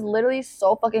 Like, she is literally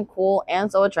so fucking cool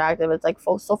and so attractive. It's like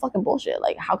so fucking bullshit.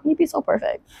 Like, how can you be so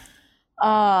perfect?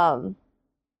 I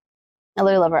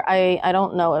literally love her. I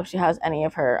don't know if she has any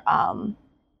of her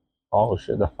Oh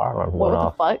shit, the fire alarm went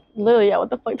off. What the fuck? Literally, yeah, what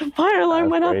the fuck? The fire alarm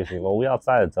went off. Crazy. Well, we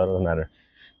outside, so it doesn't matter.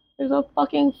 There's a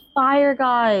fucking fire,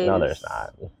 guys. No, there's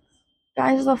not.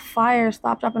 Guys, there's a fire.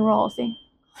 Stop, drop, and roll. See?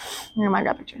 Here are my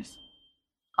grab pictures.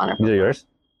 Connor. These are yours?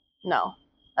 No,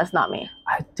 that's not me.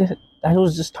 I did it. I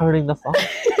was just turning the phone.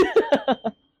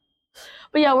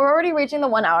 But yeah, we're already reaching the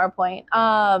 1 hour point.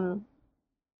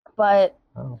 But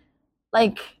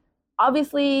like,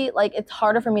 obviously, like, it's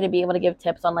harder for me to be able to give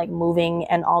tips on like moving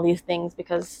and all these things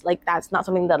because like that's not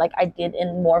something that like I did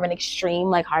in more of an extreme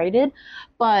like Hari did.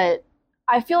 But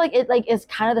I feel like it like is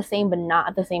kind of the same, but not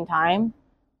at the same time.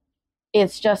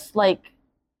 It's just like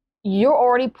you're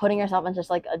already putting yourself in just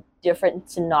like a different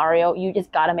scenario. You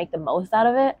just got to make the most out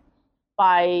of it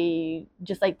by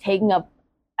just like taking up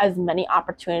as many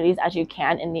opportunities as you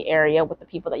can in the area with the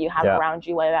people that you have around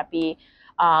you, whether that be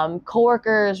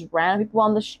coworkers, random people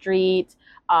on the street,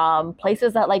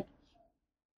 places that like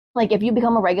if you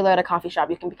become a regular at a coffee shop,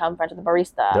 you can become friends with the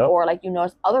barista, or like you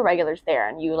notice other regulars there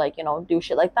and you like, you know, do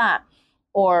shit like that,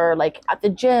 or like at the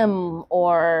gym,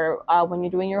 or when you're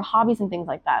doing your hobbies and things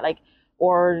like that, like,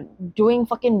 or doing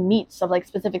fucking meets of like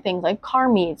specific things like car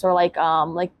meets or like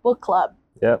book club,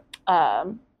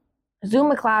 Zumba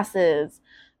classes,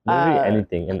 literally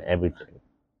anything and everything.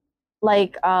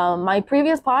 Like my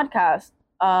previous podcast,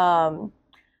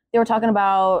 they were talking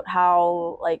about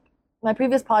how like my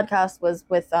previous podcast was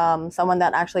with someone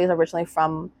that actually is originally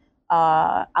from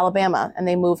Alabama, and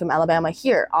they moved from Alabama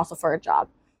here also for a job,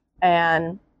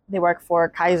 and they work for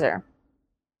Kaiser.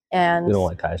 And we don't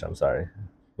like Kaiser. I'm sorry,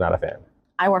 not a fan.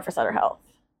 I work for Sutter Health,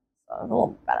 so it's a little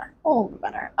bit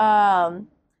better.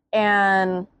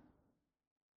 And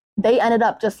they ended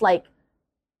up just like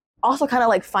also kind of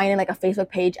like finding like a Facebook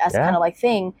page as kind of like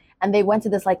thing, and they went to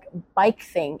this like bike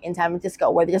thing in San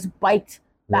Francisco where they just biked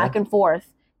back and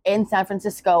forth in San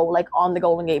Francisco, like on the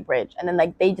Golden Gate Bridge, and then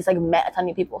like they just like met a ton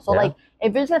of people. So like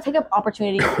if you're just gonna take up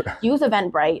opportunities, use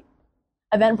Eventbrite.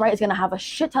 Eventbrite is gonna have a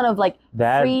shit ton of like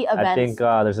free events. I think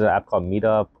there's an app called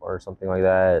Meetup or something like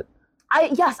that. I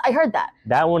heard that.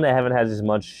 That one I haven't had as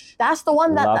much. That's the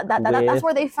one that's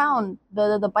where they found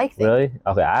the bike thing. Really?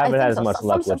 Okay, I haven't had as much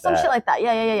luck with that. Some shit like that.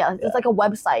 Yeah. It's like a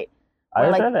website. I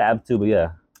heard an app too, but yeah.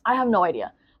 I have no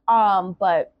idea.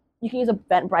 But you can use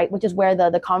Eventbrite, which is where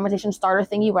the conversation starter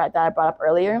thingy that I brought up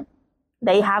earlier.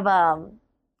 They have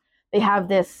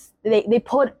this. They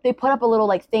put up a little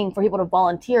like thing for people to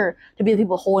volunteer to be the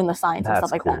people holding the signs and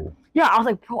stuff like that. Yeah, I was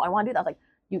like, bro, I want to do that. I was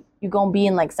like, you gonna be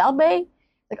in like South Bay?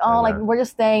 Like, oh, like we're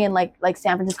just staying in like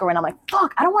San Francisco right now. I'm like,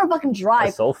 fuck, I don't want to fucking drive.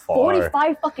 That's so far.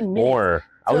 45 fucking minutes. More.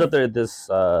 I was up there this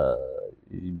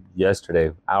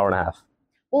yesterday, hour and a half.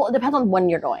 Well, it depends on when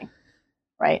you're going,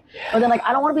 right? Yeah. But then like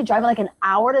I don't want to be driving like an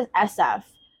hour to SF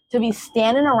to be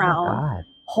standing around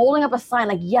holding up a sign.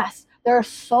 Like, yes, there are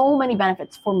so many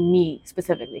benefits for me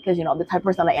specifically because, you know, the type of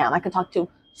person that I am. I could talk to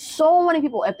so many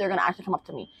people if they're going to actually come up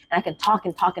to me. And I can talk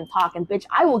and talk and talk. And, bitch,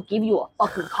 I will give you a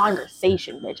fucking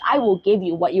conversation, bitch. I will give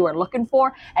you what you are looking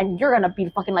for. And you're going to be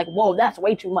fucking like, whoa, that's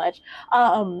way too much.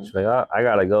 She's like, I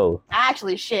got to go.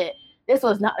 Actually, shit. This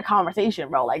was not a conversation,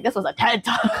 bro. Like, this was a TED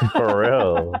Talk. For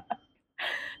real.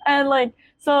 And, like,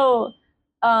 so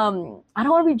I don't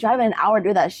want to be driving an hour to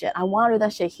do that shit. I want to do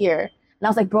that shit here. And I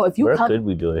was like, bro, if you Where could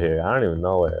we do it here? I don't even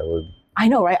know where it would. I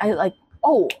know, right?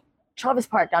 Travis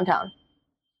Park downtown.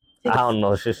 I don't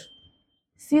know. It's just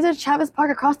Cesar Chavez Park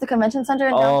across the convention center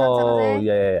in downtown San Jose. Oh,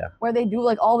 yeah. Where they do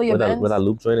like all the events. Where that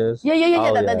loop joint is? Yeah.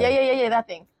 That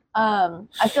thing. I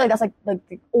feel like that's like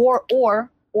or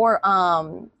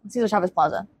Cesar Chavez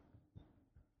Plaza.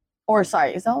 Or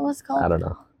sorry, is that what it's called? I don't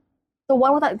know. The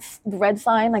one with that red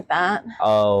sign like that.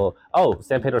 Oh,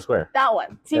 San Pedro Square. That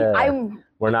one. See,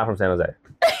 we're not from San Jose.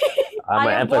 I'm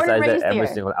gonna emphasize that every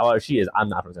single. Oh, she is. I'm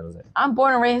not from San Jose. I'm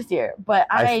born and raised here, but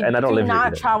I do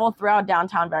not travel throughout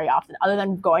downtown very often, other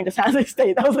than going to San Jose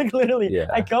State. That was like literally,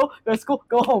 I go to school,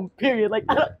 go home. Period. Like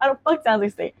I don't fuck San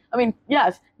Jose State. I mean,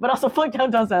 yes, but also fuck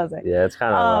downtown San Jose. Yeah, it's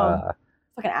kind of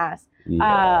fucking ass.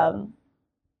 Yeah.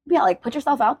 Yeah, like put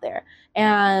yourself out there,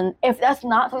 and if that's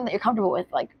not something that you're comfortable with,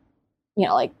 like, you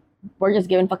know, like we're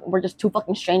just two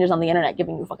fucking strangers on the internet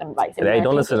giving you fucking advice. Hey,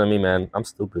 don't listen to me, man. I'm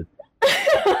stupid.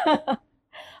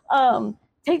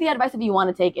 Take the advice if you want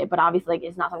to take it, but obviously like,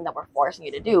 it's not something that we're forcing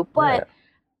you to do. But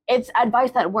it's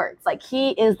advice that works. Like,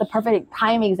 he is the perfect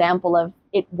prime example of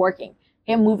it working.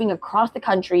 Him moving across the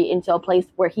country into a place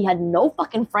where he had no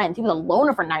fucking friends. He was a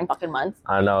loner for 9 fucking months.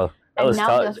 I know. And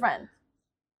now he has friends.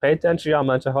 Pay attention to your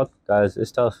mental health, guys.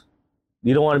 It's tough.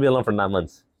 You don't want to be alone for 9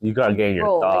 months. You gotta gain your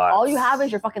thoughts. Like, all you have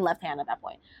is your fucking left hand at that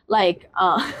point. Like,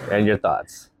 and your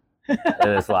thoughts.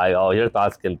 And it's like, oh, your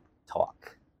thoughts can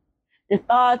talk. Your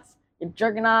thoughts, you're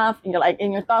jerking off, and you're like,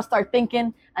 and your thoughts start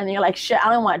thinking, and then you're like, shit,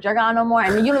 I don't want to jerk on no more.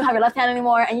 And then you don't have your left hand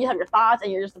anymore, and you have your thoughts,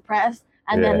 and you're just depressed,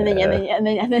 and then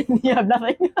you have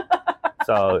nothing.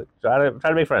 So try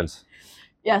to make friends.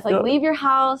 Yes, like, leave your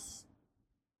house,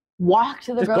 walk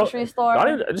to the grocery store.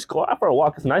 Just go out for a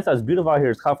walk. It's nice. It's beautiful out here.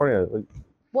 It's California.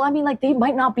 Well, I mean, like, they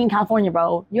might not be in California,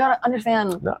 bro. You gotta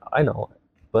understand. No, I know,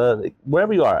 but like,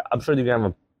 wherever you are, I'm sure you can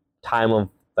have a time of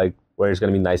like where it's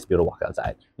gonna be nice to be able to walk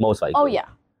outside. Most likely. Oh yeah,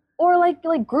 or like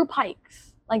group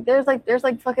hikes. Like there's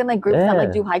fucking like groups that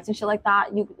like do hikes and shit like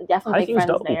that. You definitely make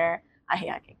friends there. I hate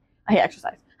hiking. I hate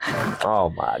exercise.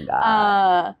 Oh my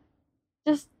god.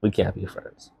 Just we can't be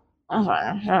friends. I'm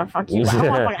sorry. Fuck you. I don't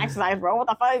want to fucking exercise, bro. What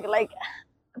the fuck? Like,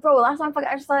 bro, last time I fucking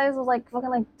exercised was like fucking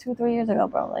like 2-3 years ago,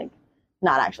 bro. Like,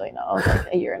 not actually, no. It was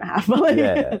like a year and a half. But like,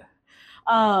 yeah.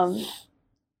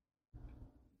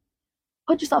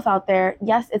 Put yourself out there.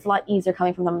 Yes, it's a lot easier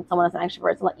coming from someone that's an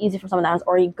extrovert. It's a lot easier for someone that has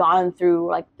already gone through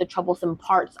like the troublesome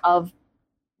parts of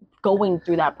going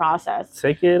through that process.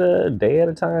 Take it a day at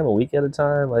a time, a week at a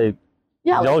time. Like,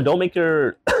 yeah, don't make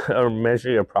your or measure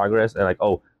your progress and like,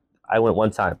 oh, I went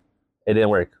one time, it didn't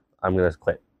work, I'm gonna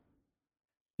quit.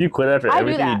 If you quit after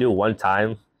everything you do one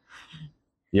time,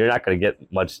 you're not gonna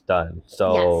get much done.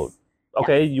 So yes.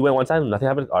 Okay, you went one time, nothing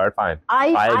happened. All right, fine.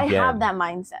 I have that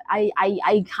mindset.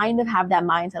 I kind of have that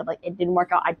mindset of like, it didn't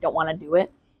work out, I don't want to do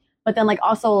it. But then like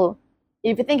also,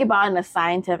 if you think about it in a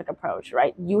scientific approach,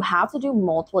 right? You have to do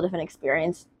multiple different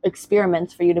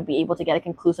experiments for you to be able to get a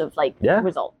conclusive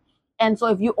result. And so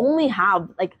if you only have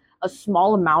like a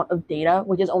small amount of data,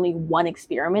 which is only one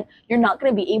experiment, you're not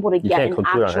going to be able to get an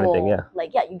actual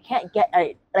you can't get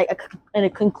a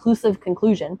conclusive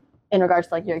conclusion in regards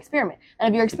to like your experiment. And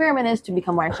if your experiment is to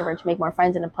become more extrovert, to make more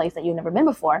friends in a place that you've never been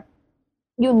before,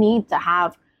 you need to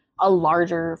have a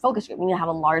larger focus group. You need to have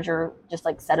a larger just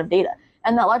like set of data.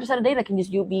 And that larger set of data can just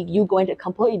be you going to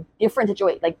completely different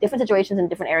situations in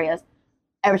different areas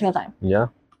every single time. Yeah.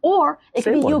 Or it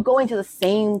could be you going to the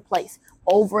same place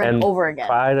over and over again.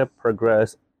 Try to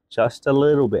progress just a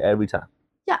little bit every time.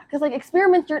 Yeah, because like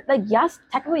experiments, you're like, yes,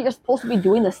 technically you're supposed to be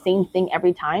doing the same thing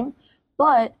every time,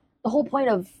 but the whole point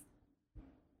of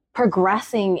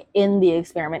progressing in the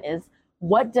experiment is,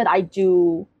 what did I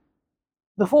do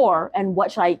before and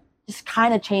what should I just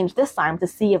kind of change this time to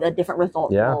see if a different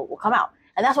result will come out.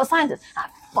 And that's what science is. I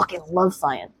fucking love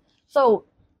science. So,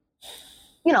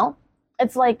 you know,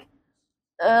 it's like,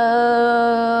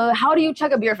 how do you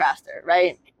chug a beer faster,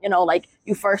 right? You know, like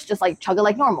you first just like chug it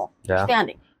like normal. Yeah. You're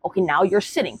standing. Okay, now you're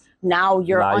sitting. Now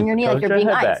you're on your knee like you're being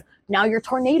nice. Now you're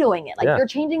tornadoing it. Like you're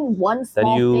changing one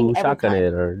small thing every time.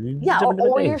 Then you shotgun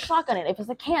it or you're shotgun it if it's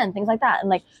a can, things like that. And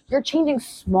like you're changing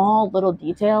small little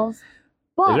details.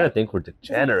 But they're gonna think we're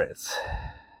degenerates.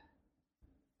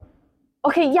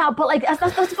 Okay, yeah, but like that's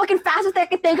the fucking fastest thing I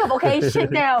can think of. Okay,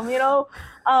 shit, damn, you know.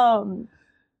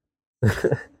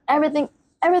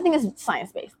 Everything is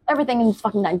science-based. Everything in this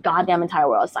fucking goddamn entire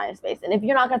world is science-based. And if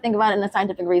you're not going to think about it in a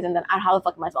scientific reason, then how the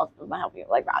fuck am I supposed to help you?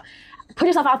 Like, put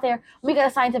yourself out there, make it a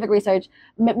scientific research,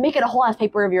 make it a whole ass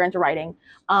paper if you're into writing.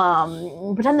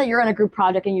 Pretend that you're in a group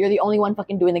project and you're the only one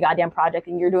fucking doing the goddamn project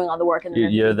and you're doing all the work. And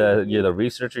you're the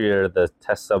researcher, you're the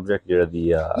test subject, you're the...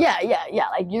 Yeah.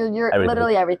 Like, you're everything.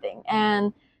 Literally everything.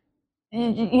 And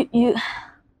you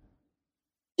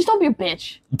just don't be a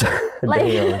bitch.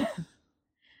 Like...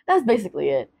 That's basically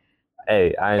it.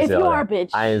 Hey, I ain't say all that.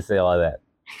 Bitch. I ain't say all that.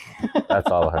 That's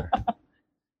all her.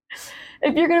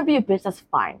 If you're gonna be a bitch, that's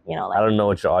fine. You know, like, I don't know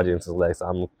what your audience is like, so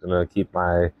I'm gonna keep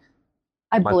my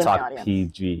talk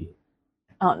PG.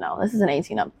 Oh no, this is an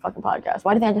 18-up fucking podcast.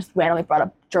 Why do you think I just randomly brought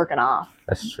up jerking off?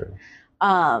 That's true.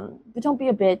 But don't be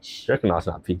a bitch. Jerking off's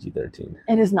not PG-13.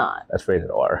 It is not. That's rated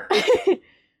R. If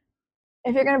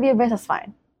you're gonna be a bitch, that's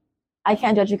fine. I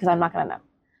can't judge you because I'm not gonna know.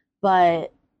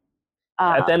 But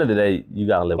at the end of the day, you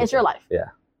gotta live. It's your life. Yeah,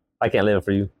 I can't live it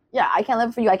for you. Yeah, I can't live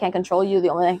it for you. I can't control you. The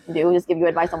only thing I can do is give you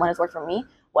advice on what has worked for me,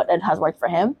 what has worked for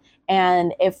him,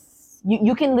 and if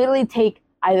you can literally take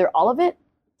either all of it,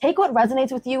 take what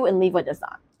resonates with you and leave what does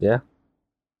not. Yeah.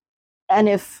 And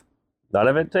if none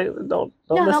of it, don't.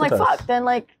 Yeah, no, like fuck. Then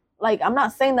like I'm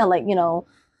not saying that like, you know,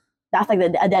 that's like a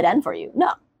dead end for you.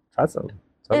 No. That's something.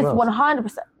 It's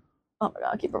 100%. Oh my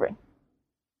god, I keep moving.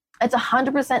 It's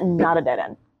 100% not a dead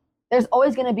end. there's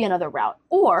always going to be another route.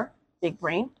 Or, big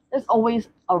brain, there's always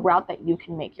a route that you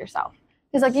can make yourself.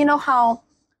 Because, like, you know how,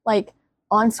 like,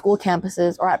 on school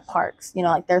campuses or at parks, you know,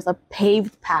 like, there's a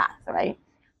paved path, right?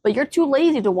 But you're too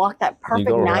lazy to walk that perfect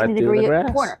 90-degree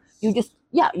corner. You just,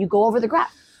 you go over the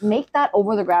grass. Make that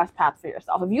over the grass path for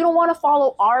yourself. If you don't want to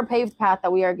follow our paved path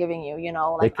that we are giving you, you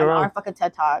know, like on our fucking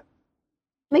TED Talk,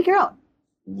 make your own.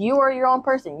 You are your own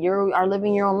person. You are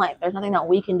living your own life. There's nothing that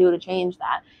we can do to change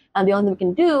that. And the only thing we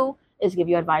can do is give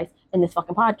you advice in this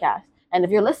fucking podcast. And if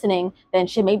you're listening, then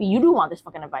shit, maybe you do want this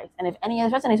fucking advice. And if any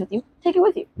of this resonates with you, take it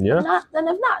with you. Yeah. If not, then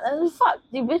fuck.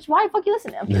 Dude, bitch, why the fuck you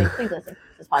listening? I'm kidding. Please listen to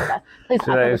this podcast. Please,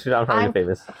 I'm trying to be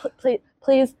famous.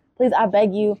 Please, I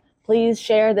beg you, please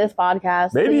share this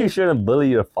podcast. Maybe please. You shouldn't bully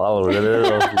your followers.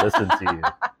 They'll listen to you.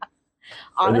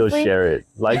 Honestly, they'll share it.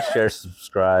 Like, share,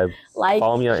 subscribe.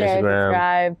 Follow me on Instagram.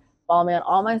 Subscribe. Follow me on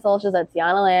all my socials at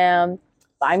Teaonalamb.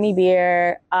 Buy me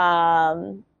beer.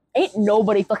 Ain't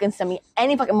nobody fucking send me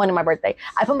any fucking money on my birthday.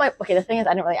 The thing is,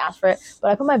 I didn't really ask for it, but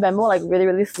I put my Venmo like really,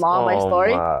 really small on my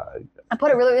story. I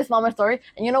put it really, really small on my story,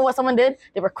 and you know what someone did?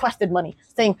 They requested money,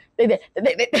 saying they said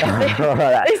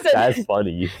that's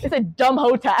funny. They said dumb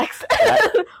hoe tax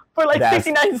for like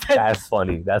 69 cents. That's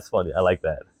funny. I like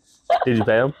that. Did you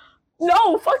pay him?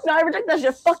 No, fuck no. I reject that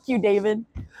shit. Fuck you, David.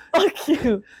 Fuck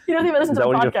you. He doesn't even listen to the podcast. Is that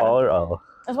one of your followers? Oh.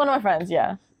 That's one of my friends,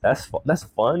 yeah. That's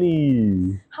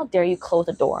funny. How dare you close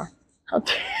the door? Shut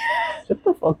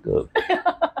the fuck up.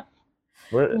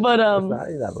 But it's not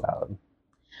that loud.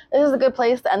 This is a good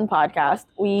place to end the podcast.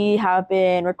 We have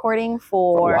been recording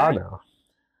for a while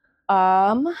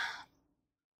now.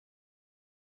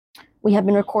 We have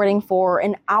been recording for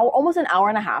an hour, almost an hour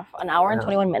and a half, an hour and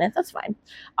 21 minutes. That's fine.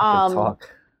 I could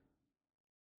talk.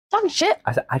 Talking shit.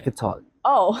 I said I could talk.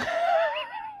 Oh.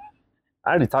 I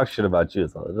already talked shit about you,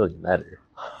 so it doesn't matter.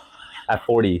 At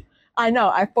 40. I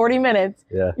know. At 40 minutes.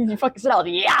 Yeah. You fucking sit out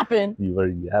yapping. You were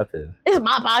yapping. It's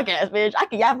my podcast, bitch. I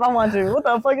can yap if I want to. What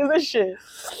the fuck is this shit?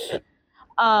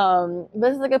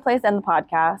 This is a good place to end the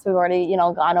podcast. We've already,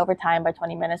 gone over time by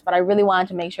 20 minutes, but I really wanted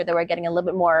to make sure that we're getting a little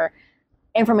bit more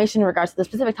information in regards to the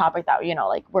specific topic that,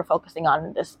 we're focusing on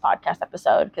in this podcast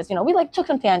episode. Because, we took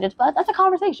some tangents, but that's a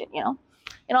conversation,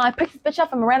 I picked this bitch up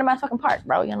from a random ass fucking park,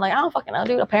 bro. I don't fucking know,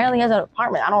 dude. Apparently he has an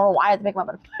apartment. I don't know why I had to pick him up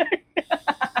at a park.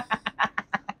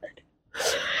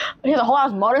 He has a whole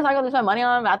ass motorcycle to spend money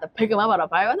on him. I have to pick him up at a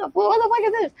park. What the fuck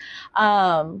is this?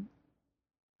 I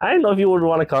didn't know if you would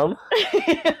want to come.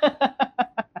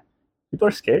 People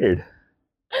are scared.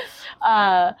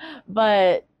 But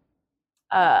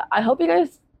I hope you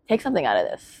guys take something out of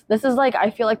this. This is I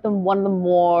feel like one of the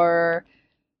more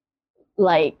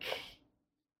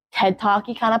TED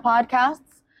Talky kind of podcasts,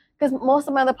 because most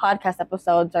of my other podcast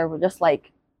episodes are just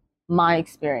my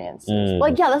experiences.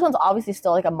 This one's obviously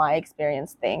still a my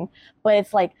experience thing, but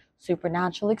it's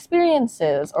supernatural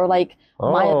experiences or drama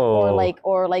that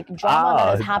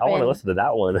has happened. I want to listen to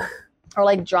that one.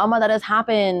 Or drama that has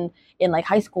happened in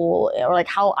high school, or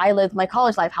how I lived my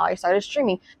college life, how I started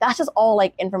streaming. That's just all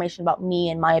information about me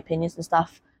and my opinions and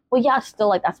stuff. Well, yeah,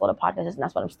 still that's what a podcast is, and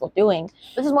that's what I'm still doing.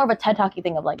 This is more of a TED Talky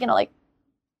thing of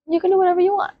you can do whatever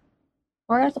you want.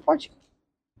 We're gonna support you.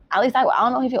 At least I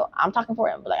don't know if I'm talking for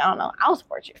him, but I don't know. I'll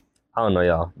support you. I don't know,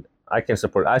 y'all. I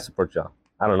support y'all.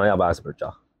 I don't know y'all, but I support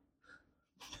y'all.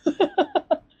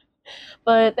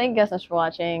 But thank you guys so much for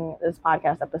watching this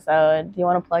podcast episode. Do you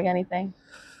want to plug anything?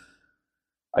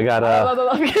 I got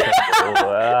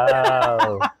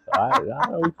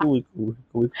Cool.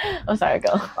 I'm sorry,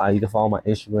 go. You can follow my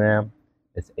Instagram.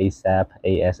 It's ASAP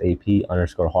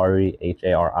 _Hari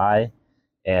HARI,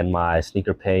 and my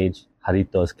sneaker page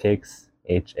Jaritos Kicks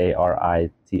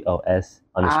HARITOS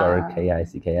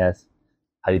 _KICKS.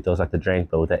 Jaritos like the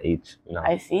drink, but with an H.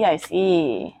 I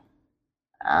see.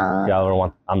 If y'all ever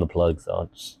want, I'm the plug, so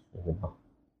just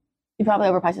He probably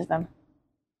overprices them.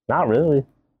 Not really.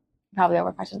 He probably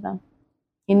overprices them.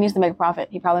 He needs to make a profit.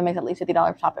 He probably makes at least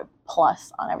 $50 profit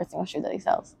plus on every single shoe that he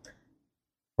sells.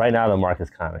 Right now, the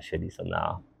market's kind of shitty, so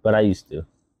now. But I used to.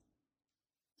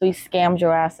 So he scammed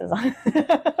your asses.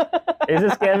 Is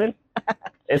it scamming?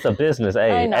 It's a business.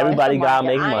 Hey, everybody gotta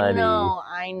make money.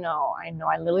 I know. I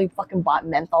literally fucking bought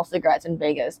menthol cigarettes in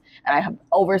Vegas, and I have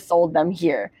oversold them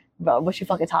here. Bro, what you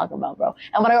fucking talking about, bro?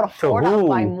 And when I go to Florida, I'll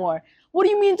buy more. What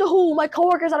do you mean to who? My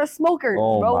coworkers are smokers,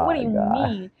 bro. What do you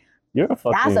mean? You're a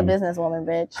fucking... That's a businesswoman,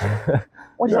 bitch.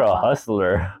 You're a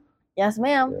hustler. Yes,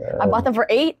 ma'am. Yeah. I bought them for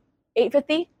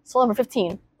 $8.50, sold them for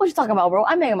 $15. What you talking about, bro?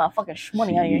 I'm making my fucking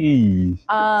money out of here.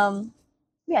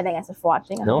 Yeah, thank you guys for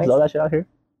watching. They don't sell that shit out here?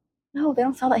 No, they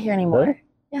don't sell that here anymore. Really?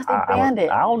 Yes, they banned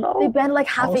it. I don't know. They banned like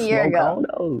half a year ago.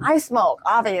 I smoke,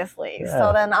 obviously. Yeah.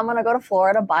 So then I'm gonna go to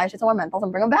Florida, buy shit to my mentals,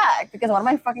 and bring them back because one of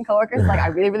my fucking coworkers is like, I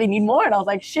really, really need more, and I was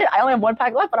like, shit, I only have 1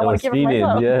 pack left, but I want to keep it for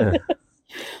myself. Yeah.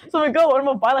 So I'm gonna go and I'm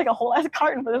gonna buy like a whole ass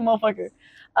carton for this motherfucker.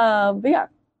 But yeah,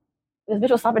 this bitch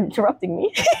will stop interrupting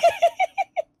me.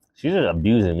 She's just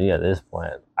abusing me at this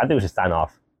point. I think we should sign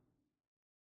off.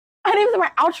 I didn't even say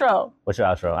my outro. What's your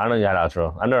outro? I know you had an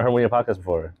outro. I never heard one of your podcasts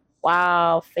before.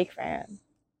 Wow, fake fan.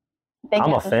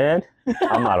 I'm a fan?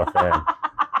 I'm not a fan.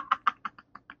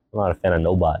 I'm not a fan of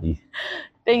nobody.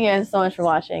 Thank you guys so much for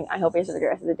watching. I hope you enjoyed the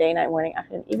rest of the day, night, morning,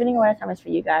 afternoon, evening, or whatever time is for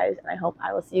you guys. And I hope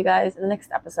I will see you guys in the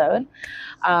next episode.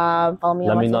 Follow me.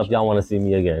 Let me know if y'all want to see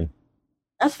me again.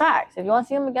 That's facts. If you want to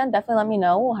see him again, definitely let me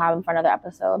know. We'll have him for another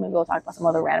episode. Maybe we'll talk about some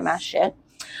other random ass shit.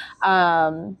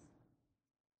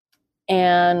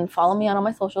 And follow me on all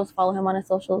my socials. Follow him on his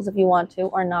socials if you want to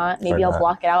or not. Maybe I'll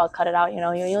block it out. I'll cut it out. You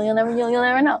know, you'll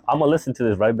never know. I'm gonna listen to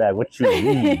this right back. What you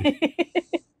read?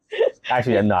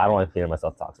 Actually, no, I don't want to hear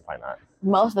myself talk. So probably not.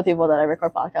 Most of the people that I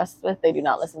record podcasts with, they do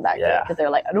not listen back to it because they're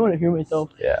like, I don't want to hear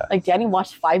myself. Yeah. Like Danny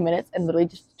watched 5 minutes and literally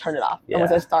just turned it off. Yeah. And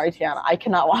was like, sorry, Teaona, I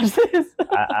cannot watch this.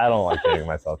 I don't like hearing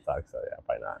myself talk, so yeah,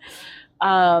 probably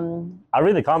not. I'll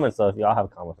read the comments though. If y'all have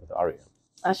comments, I'll read them.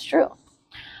 That's true.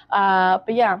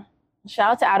 But yeah.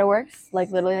 Shout out to Outerworks, like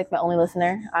literally like my only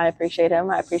listener. I appreciate him.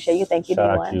 I appreciate you. Thank you.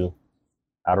 Shout out to you.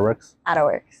 Outerworks?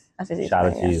 Outerworks. That's what Shout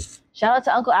out to you. Shout out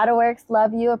to Uncle Outerworks.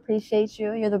 Love you. Appreciate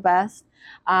you. You're the best.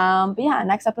 But yeah,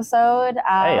 next episode.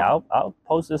 Hey, I'll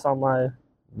post this on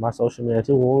my social media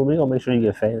too. We're gonna make sure you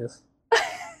get famous.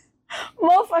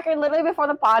 Motherfucker, literally before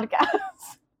the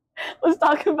podcast. Was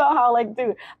talking about how, like,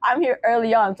 dude, I'm here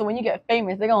early on, so when you get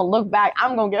famous, they're gonna look back.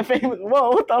 I'm gonna get famous.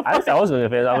 Whoa, what the fuck? I didn't say I was gonna get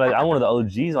famous. I'm like, I'm one of the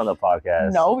OGs on the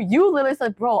podcast. No, you literally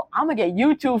said, bro, I'm gonna get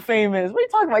YouTube famous. What are you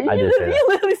talking about? You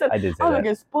literally said, I'm gonna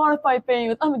get Spotify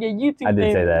famous. I'm gonna get YouTube famous. I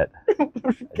did say that. I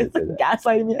did say that.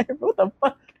 Gaslighting me. What the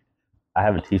fuck? I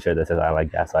have a t-shirt that says I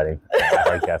like gaslighting. I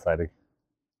like gaslighting.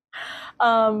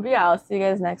 But yeah, I'll see you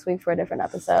guys next week for a different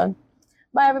episode.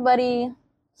 Bye, everybody.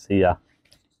 See ya.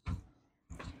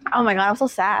 Oh my God, I'm so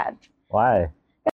sad. Why?